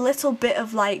added a little bit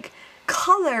of, like,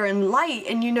 colour and light.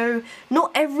 And, you know,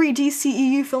 not every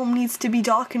DCEU film needs to be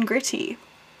dark and gritty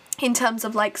in terms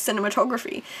of, like,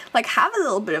 cinematography. Like, have a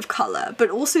little bit of colour, but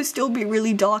also still be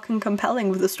really dark and compelling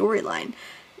with the storyline.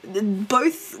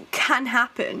 Both can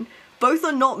happen. Both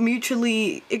are not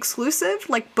mutually exclusive.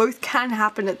 Like, both can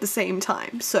happen at the same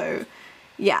time. So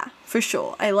yeah, for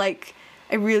sure. I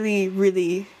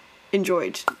really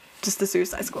enjoyed just the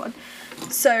Suicide Squad.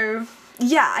 So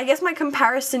yeah, I guess my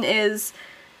comparison is,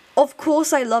 of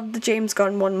course I love the James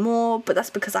Gunn one more, but that's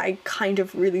because I kind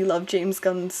of really love James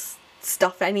Gunn's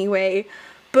stuff anyway.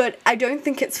 But I don't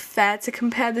think it's fair to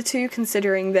compare the two,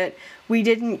 considering that we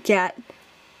didn't get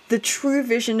the true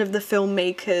vision of the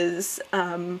filmmakers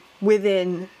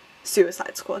within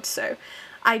Suicide Squad. So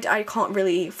I can't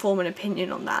really form an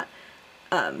opinion on that.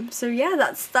 So yeah,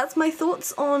 that's my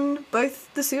thoughts on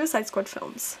both the Suicide Squad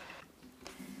films.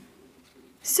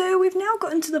 So we've now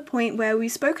gotten to the point where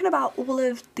we've spoken about all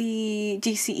of the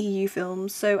DCEU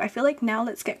films, so I feel like now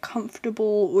let's get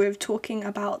comfortable with talking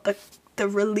about the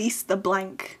release the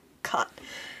blank cut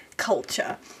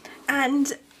culture.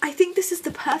 And I think this is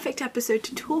the perfect episode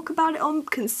to talk about it on,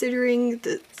 considering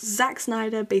that Zack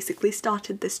Snyder basically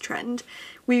started this trend.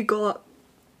 We got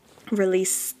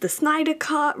release the Snyder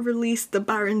cut, release the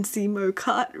Baron Zemo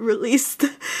cut, release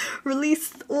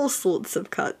all sorts of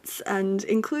cuts, and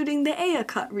including the Aya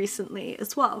cut recently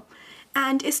as well.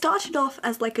 And it started off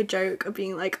as like a joke of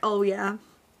being like, oh yeah,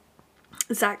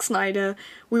 Zack Snyder,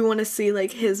 we want to see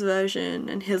like his version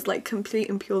and his like complete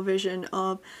and pure vision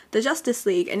of the Justice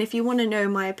League. And if you want to know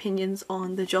my opinions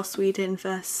on the Joss Whedon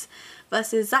versus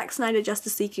Zack Snyder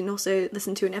Justice League, you can also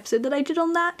listen to an episode that I did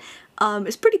on that.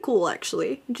 It's pretty cool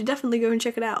actually. You should definitely go and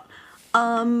check it out.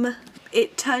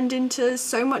 It turned into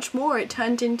so much more. It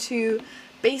turned into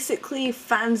basically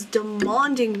fans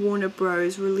demanding Warner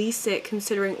Bros. Release it,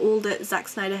 considering all that Zack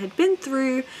Snyder had been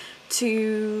through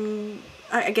to,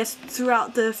 I guess,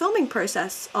 throughout the filming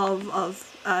process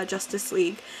of Justice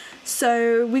League.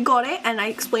 So we got it, and I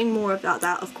explained more about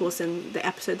that, of course, in the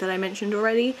episode that I mentioned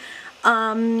already.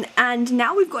 And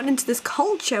now we've gotten into this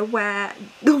culture where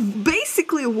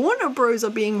basically Warner Bros. Are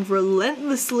being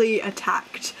relentlessly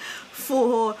attacked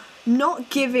for not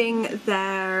giving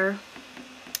their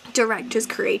directors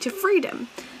creative freedom.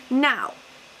 Now,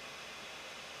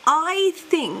 I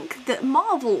think that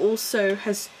Marvel also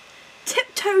has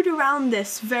tiptoed around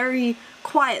this very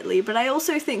quietly, but I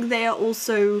also think they are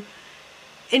also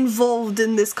involved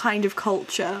in this kind of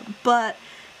culture. But,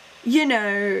 you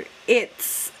know,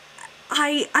 it's,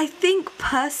 I think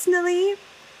personally,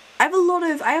 I have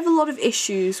a lot of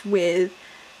issues with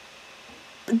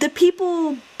the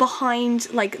people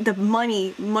behind, like, the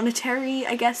monetary,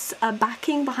 I guess,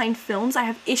 backing behind films. I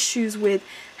have issues with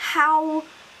how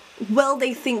well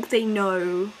they think they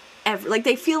know like,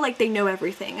 they feel like they know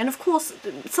everything. And of course,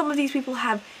 some of these people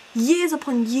have years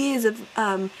upon years of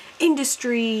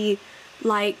industry,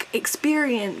 like,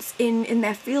 experience in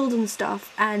their field and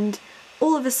stuff, and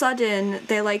all of a sudden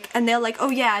they're like,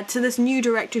 oh yeah, to this new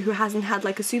director who hasn't had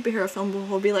like a superhero film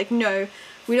before, be like, no,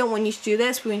 we don't want you to do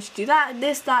this, we want you to do that,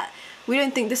 this, that, we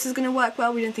don't think this is going to work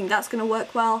well, we don't think that's going to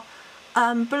work well.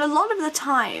 But a lot of the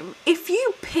time, if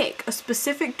you pick a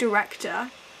specific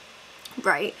director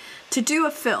right, to do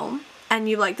a film, and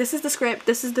you're like, this is the script,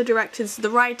 this is the director, this is the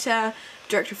writer,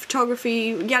 director of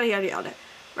photography, yada yada yada,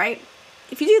 right?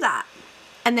 If you do that,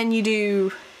 and then you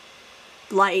do,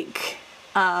 like,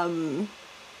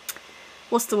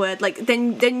 what's the word, like,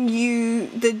 then you,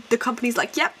 the company's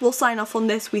like, yep, we'll sign off on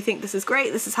this, we think this is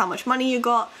great, this is how much money you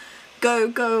got,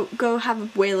 go have a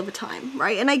whale of a time,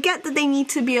 right? And I get that they need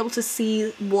to be able to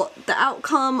see what the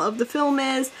outcome of the film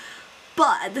is,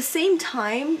 but at the same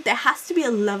time, there has to be a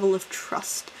level of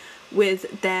trust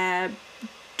with their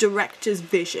director's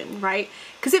vision, right?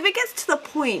 Because if it gets to the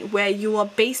point where you are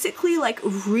basically like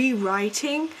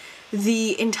rewriting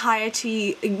the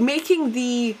entirety, making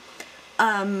the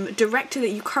director that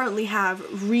you currently have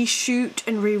reshoot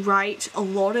and rewrite a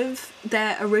lot of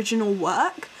their original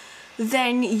work,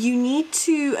 then you need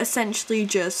to essentially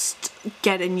just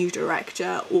get a new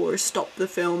director or stop the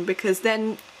film, because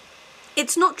then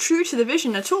it's not true to the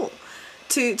vision at all,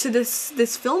 to this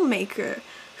filmmaker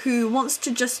who wants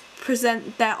to just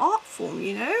present their art form,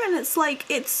 you know? And it's like,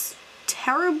 it's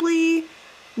terribly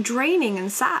draining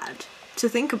and sad to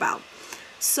think about.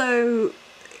 So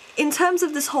in terms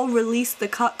of this whole release the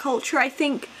cut culture, I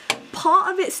think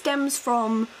part of it stems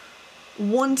from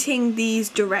wanting these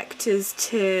directors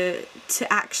to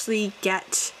actually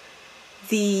get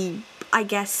the, I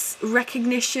guess,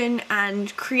 recognition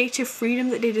and creative freedom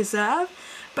that they deserve.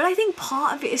 But I think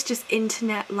part of it is just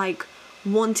internet, like,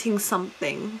 wanting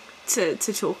something to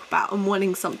talk about and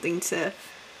wanting something to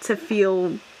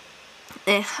feel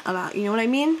about, you know what I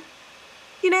mean?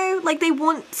 You know, like, they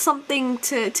want something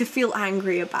to feel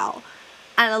angry about.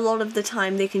 And a lot of the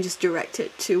time they can just direct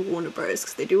it to Warner Bros.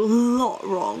 Because they do a lot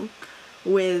wrong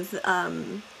with,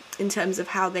 in terms of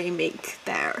how they make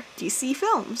their DC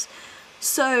films.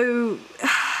 So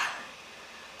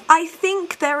I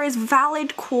think there is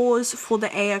valid cause for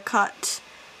the Ayer cut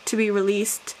to be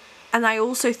released, and I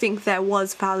also think there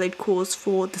was valid cause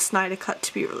for the Snyder cut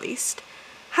to be released.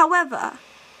 However,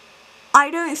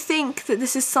 I don't think that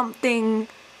this is something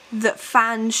that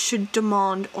fans should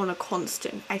demand on a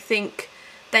constant. I think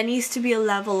there needs to be a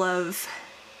level of,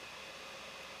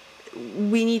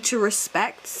 we need to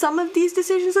respect some of these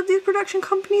decisions of these production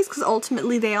companies, because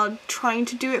ultimately they are trying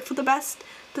to do it for the best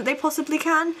that they possibly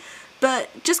can. But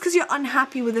just because you're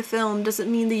unhappy with a film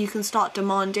doesn't mean that you can start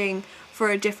demanding for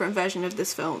a different version of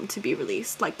this film to be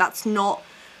released. Like, that's not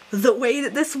the way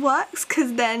that this works,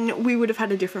 because then we would have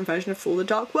had a different version of Thor: The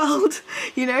Dark World,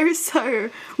 you know? So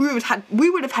we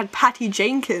would have had Patty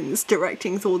Jenkins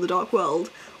directing Thor: The Dark World.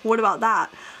 What about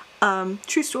that?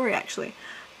 True story, actually.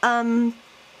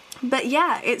 But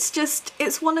yeah,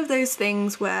 it's one of those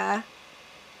things where,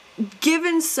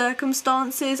 given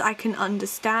circumstances, I can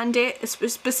understand it,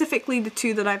 specifically the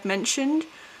two that I've mentioned,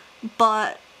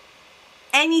 but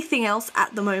anything else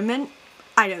at the moment,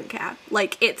 I don't care.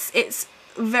 Like, it's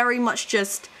very much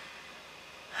just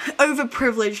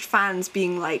overprivileged fans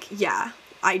being like, yeah,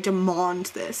 I demand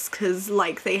this, because,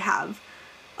 like, they have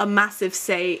a massive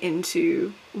say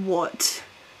into what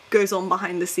goes on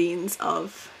behind the scenes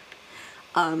of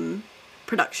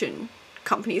production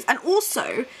companies. And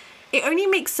also, it only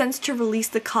makes sense to release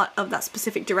the cut of that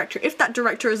specific director if that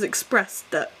director has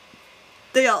expressed that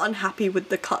they are unhappy with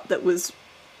the cut that was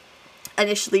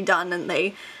initially done and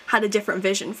they had a different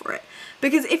vision for it.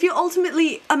 Because if you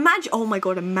ultimately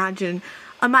imagine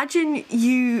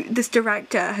this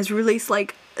director has released,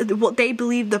 like, what they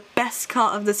believe the best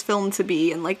cut of this film to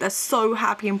be, and, like, they're so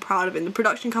happy and proud of it, and the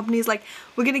production company is like,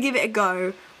 we're gonna give it a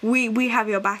go, we have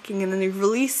your backing, and then they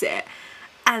release it,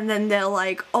 and then they're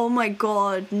like, oh my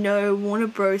god, no, Warner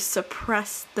Bros.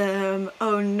 Suppressed them,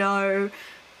 oh no,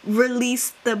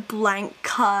 release the blank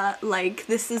cut, like,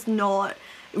 this is not,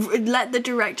 let the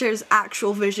director's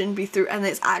actual vision be through, and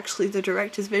it's actually the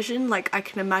director's vision. Like, I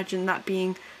can imagine that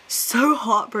being so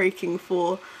heartbreaking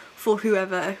for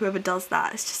whoever does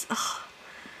that. It's just, ugh.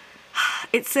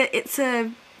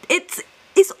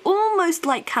 It's almost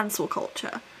like cancel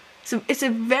culture. So it's a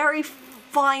very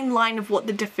fine line of what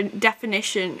the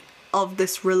definition of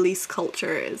this release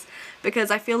culture is, because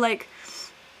I feel like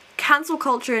cancel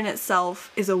culture in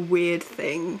itself is a weird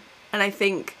thing, and I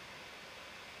think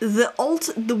the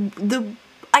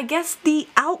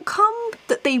outcome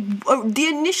that the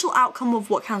initial outcome of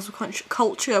what cancel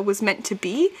culture was meant to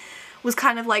be was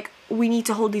kind of like, we need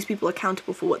to hold these people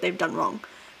accountable for what they've done wrong.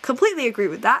 Completely agree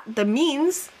with that. The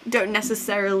means don't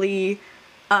necessarily,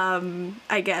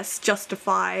 I guess,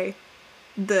 justify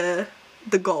the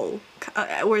goal.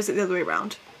 Or is it the other way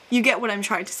around? You get what I'm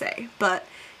trying to say. But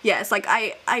yeah, it's like,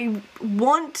 I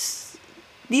want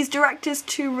these directors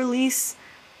to release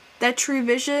their true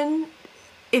vision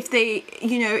if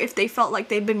they felt like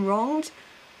they've been wronged.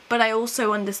 but I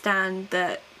also understand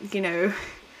that, you know,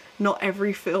 not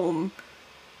every film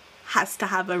has to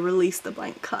have a release the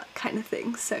blank cut kind of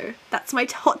thing. So that's my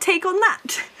hot take on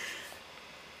that.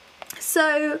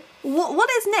 So what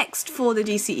is next for the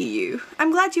DCEU?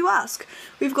 I'm glad you asked.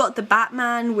 We've got the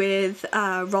Batman with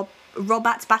Robert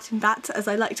Bat, as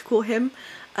I like to call him.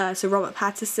 So Robert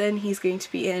Pattinson, he's going to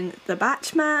be in The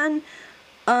Batman.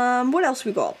 What else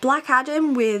we got? Black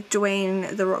Adam with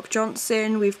Dwayne The Rock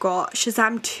Johnson. We've got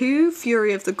Shazam 2,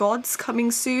 Fury of the Gods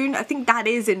coming soon. I think that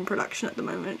is in production at the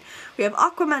moment. We have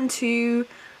Aquaman 2.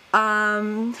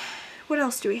 What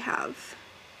else do we have?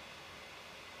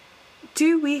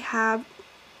 Do we have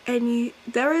any...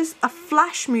 There is a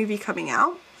Flash movie coming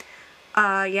out.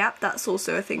 Yeah, that's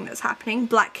also a thing that's happening.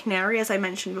 Black Canary, as I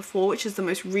mentioned before, which is the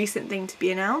most recent thing to be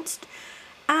announced.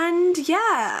 And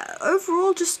yeah,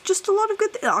 overall, just a lot of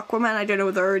good things. Aquaman, I don't know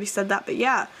whether I already said that, but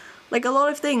yeah, like a lot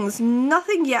of things.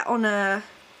 Nothing yet on a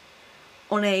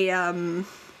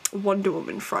Wonder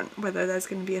Woman front, whether there's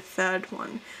going to be a third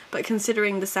one. But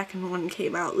considering the second one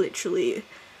came out literally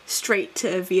straight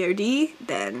to VOD,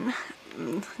 then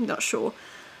not sure.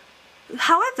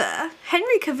 However,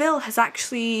 Henry Cavill has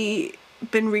actually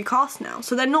been recast now,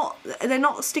 so they're not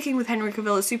sticking with Henry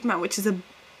Cavill as Superman, which is a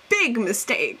big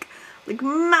mistake, like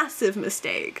massive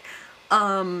mistake.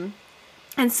 And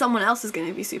someone else is going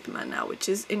to be Superman now, which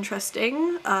is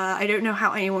interesting. I don't know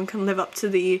how anyone can live up to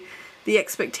the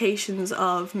expectations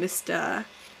of Mr.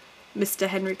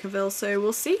 Henry Cavill, so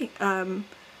we'll see. Not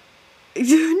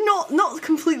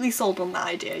completely sold on that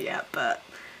idea yet, but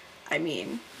I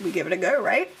mean, we give it a go,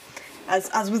 right?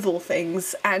 As with all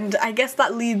things. And I guess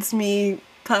that leads me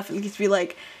perfectly to be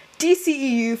like,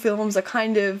 DCEU films are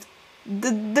kind of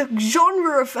the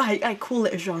genre of, I call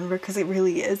it a genre because it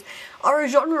really is, are a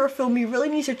genre of film you really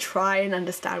need to try and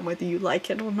understand whether you like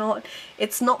it or not.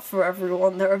 It's not for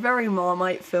everyone. They're a very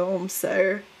Marmite film,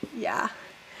 so yeah.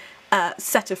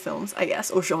 Set of films, I guess,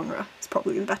 or genre is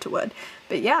probably the better word.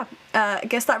 But yeah, I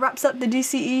guess that wraps up the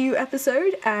DCEU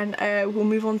episode, and we'll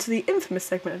move on to the infamous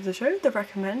segment of the show, the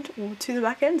recommend, or to the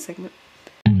back end segment.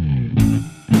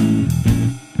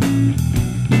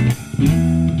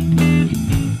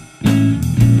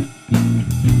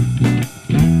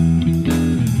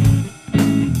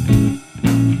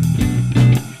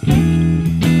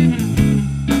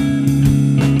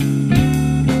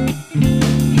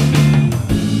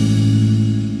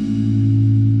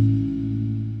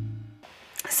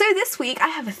 This week I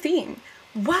have a theme.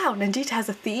 Wow, Nandita has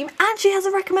a theme and she has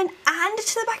a recommend and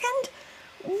to the back end?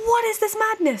 What is this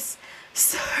madness?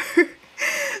 So,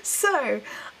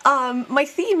 my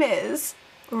theme is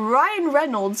Ryan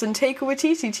Reynolds and Taika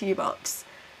Waititi team-ups.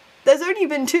 There's only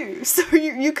been 2, so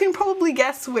you can probably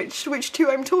guess which 2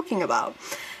 I'm talking about.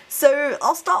 So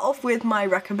I'll start off with my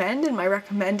recommend, and my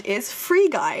recommend is Free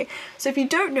Guy. So if you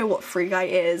don't know what Free Guy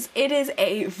is, it is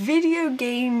a video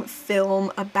game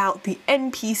film about the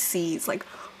NPCs, like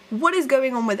what is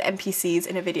going on with NPCs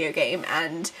in a video game,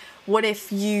 and what if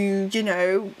you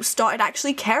know, started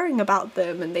actually caring about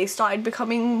them and they started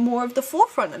becoming more of the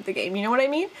forefront of the game, you know what I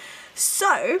mean?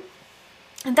 So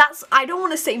I don't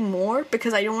want to say more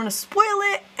because I don't want to spoil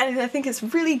it, and I think it's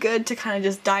really good to kind of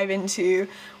just dive into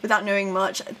without knowing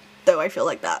much, though I feel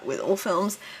like that with all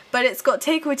films. But it's got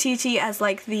Taika Waititi as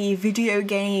like the video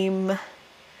game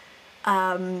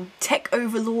tech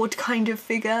overlord kind of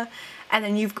figure, and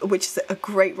then which is a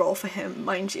great role for him,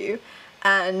 mind you,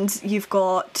 and you've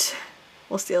got,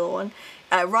 what's the other one?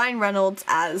 Ryan Reynolds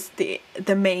as the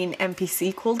main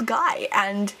NPC called Guy,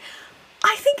 and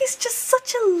I think it's just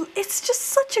such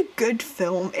a good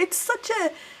film. It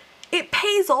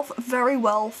pays off very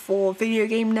well for video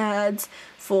game nerds,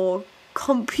 for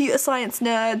computer science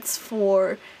nerds,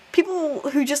 for people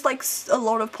who just like a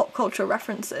lot of pop culture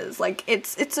references. Like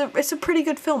it's a pretty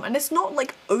good film, and it's not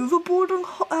like overboard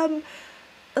on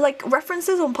like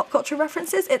references on pop culture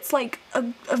references. It's like a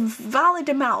valid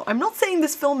amount. I'm not saying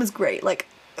this film is great, like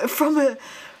from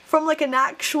like an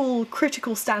actual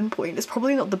critical standpoint, it's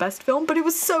probably not the best film, but it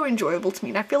was so enjoyable to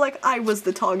me, and I feel like I was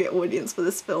the target audience for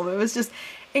this film. It was just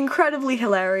incredibly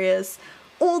hilarious,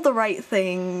 all the right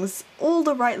things, all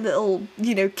the right little,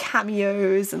 you know,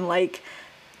 cameos, and like,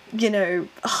 you know,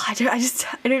 I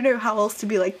don't know how else to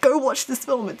be like, go watch this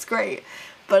film, it's great.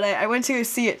 But I went to go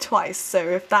see it twice, so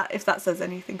if that says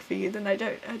anything for you, then I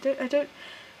don't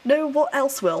know what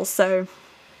else will. So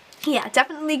yeah,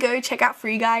 definitely go check out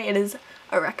Free Guy. It is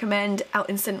a recommend, out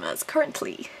in cinemas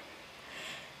currently.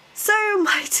 So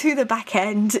my to the back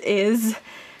end is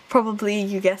probably,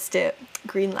 you guessed it,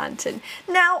 Green Lantern.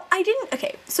 Now,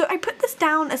 so I put this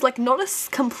down as like not a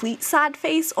complete sad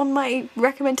face on my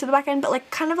recommend to the back end, but like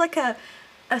kind of like a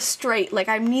a straight, like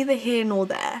I'm neither here nor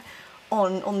there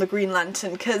on the Green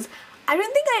Lantern, because I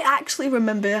don't think I actually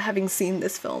remember having seen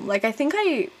this film. Like I think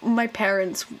my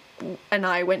parents and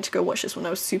I went to go watch this when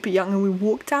I was super young, and we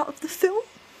walked out of the film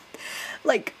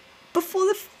like before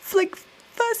the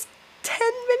first 10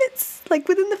 minutes, like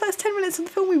within the first 10 minutes of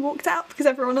the film we walked out because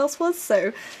everyone else was,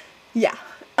 so yeah.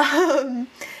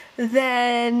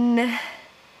 Then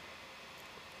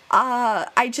I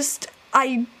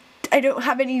don't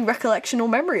have any recollection or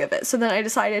memory of it, so then I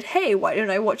decided, hey, why don't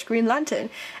I watch Green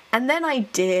Lantern? And then I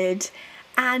did,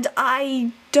 and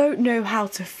I don't know how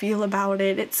to feel about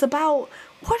it. It's about,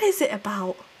 what is it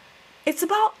about? It's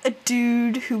about a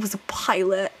dude who was a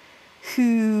pilot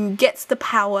who gets the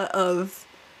power of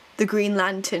the Green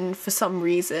Lantern for some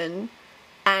reason,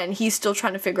 and he's still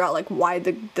trying to figure out like why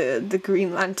the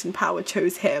Green Lantern power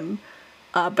chose him,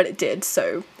 but it did,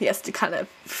 so he has to kind of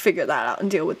figure that out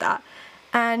and deal with that.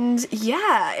 And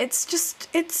yeah, it's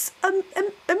a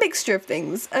mixture of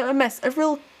things, a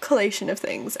real collation of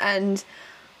things, and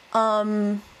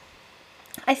I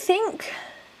think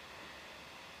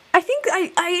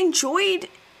I enjoyed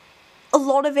a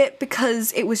lot of it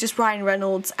because it was just Ryan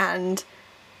Reynolds and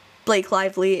Blake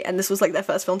Lively, and this was like their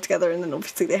first film together, and then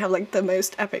obviously they have like the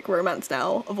most epic romance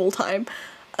now of all time,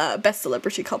 best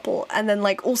celebrity couple, and then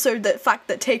like also the fact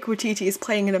that Taika Waititi is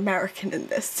playing an American in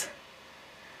this.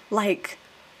 Like,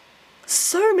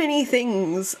 so many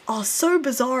things are so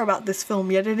bizarre about this film,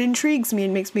 yet it intrigues me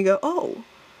and makes me go, oh,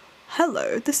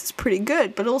 hello, this is pretty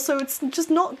good, but also it's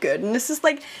just not good, and this is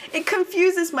like, it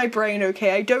confuses my brain,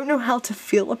 okay? I don't know how to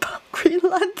feel about Green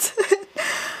Lantern.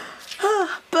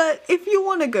 But if you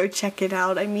want to go check it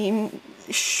out, I mean,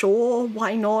 sure,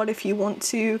 why not if you want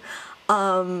to,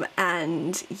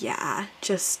 and yeah,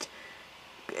 just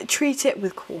treat it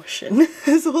with caution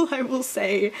is all I will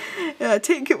say.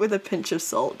 Take it with a pinch of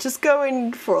salt. Just go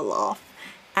in for a laugh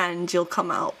and you'll come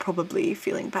out probably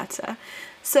feeling better.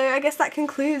 So I guess that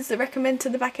concludes the recommend to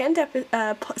the back end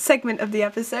segment of the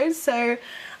episode. So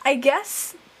I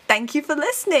guess thank you for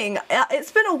listening.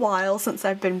 It's been a while since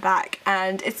I've been back,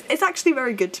 and it's actually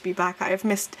very good to be back. I have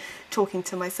missed talking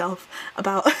to myself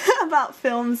about about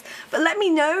films. But let me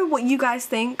know what you guys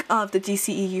think of the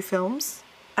DCEU films.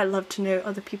 I love to know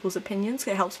other people's opinions.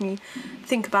 It helps me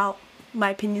think about my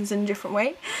opinions in a different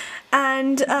way.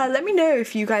 And let me know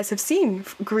if you guys have seen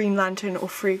Green Lantern or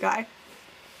Free Guy.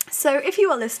 So if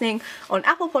you are listening on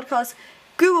Apple Podcasts,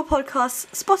 Google Podcasts,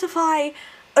 Spotify,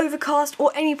 Overcast,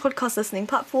 or any podcast listening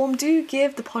platform, do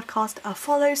give the podcast a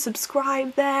follow,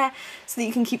 subscribe there, so that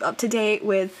you can keep up to date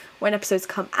with when episodes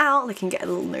come out, like you can get a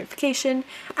little notification.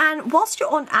 And whilst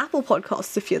you're on Apple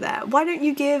Podcasts, if you're there, why don't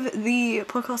you give the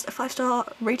podcast a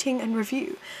 5-star rating and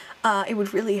review? It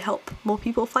would really help more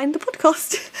people find the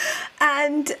podcast.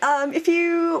 And if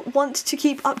you want to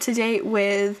keep up to date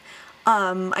with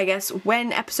I guess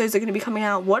when episodes are going to be coming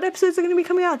out, what episodes are going to be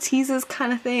coming out, teasers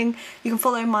kind of thing, you can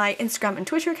follow my Instagram and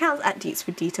Twitter accounts at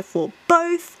deetswithdita for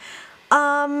both.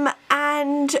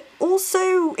 And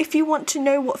also, if you want to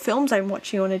know what films I'm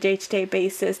watching on a day-to-day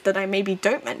basis that I maybe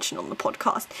don't mention on the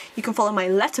podcast, you can follow my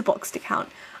Letterboxd account,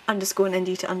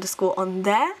 _Nandita_ on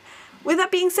there. With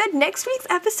that being said, next week's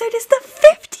episode is the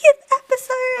 50th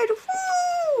episode!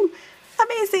 Woo!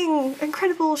 Amazing,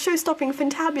 incredible, show-stopping,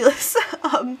 fantabulous.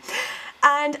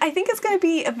 And I think it's going to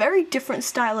be a very different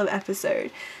style of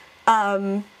episode.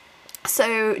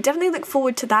 So definitely look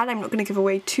forward to that. I'm not going to give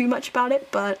away too much about it,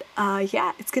 but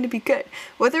yeah, it's going to be good.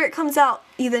 Whether it comes out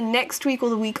either next week or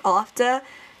the week after,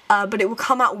 but it will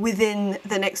come out within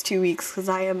the next 2 weeks because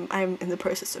I'm in the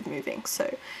process of moving.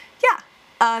 So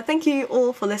yeah, thank you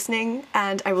all for listening,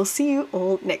 and I will see you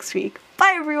all next week.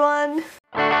 Bye everyone!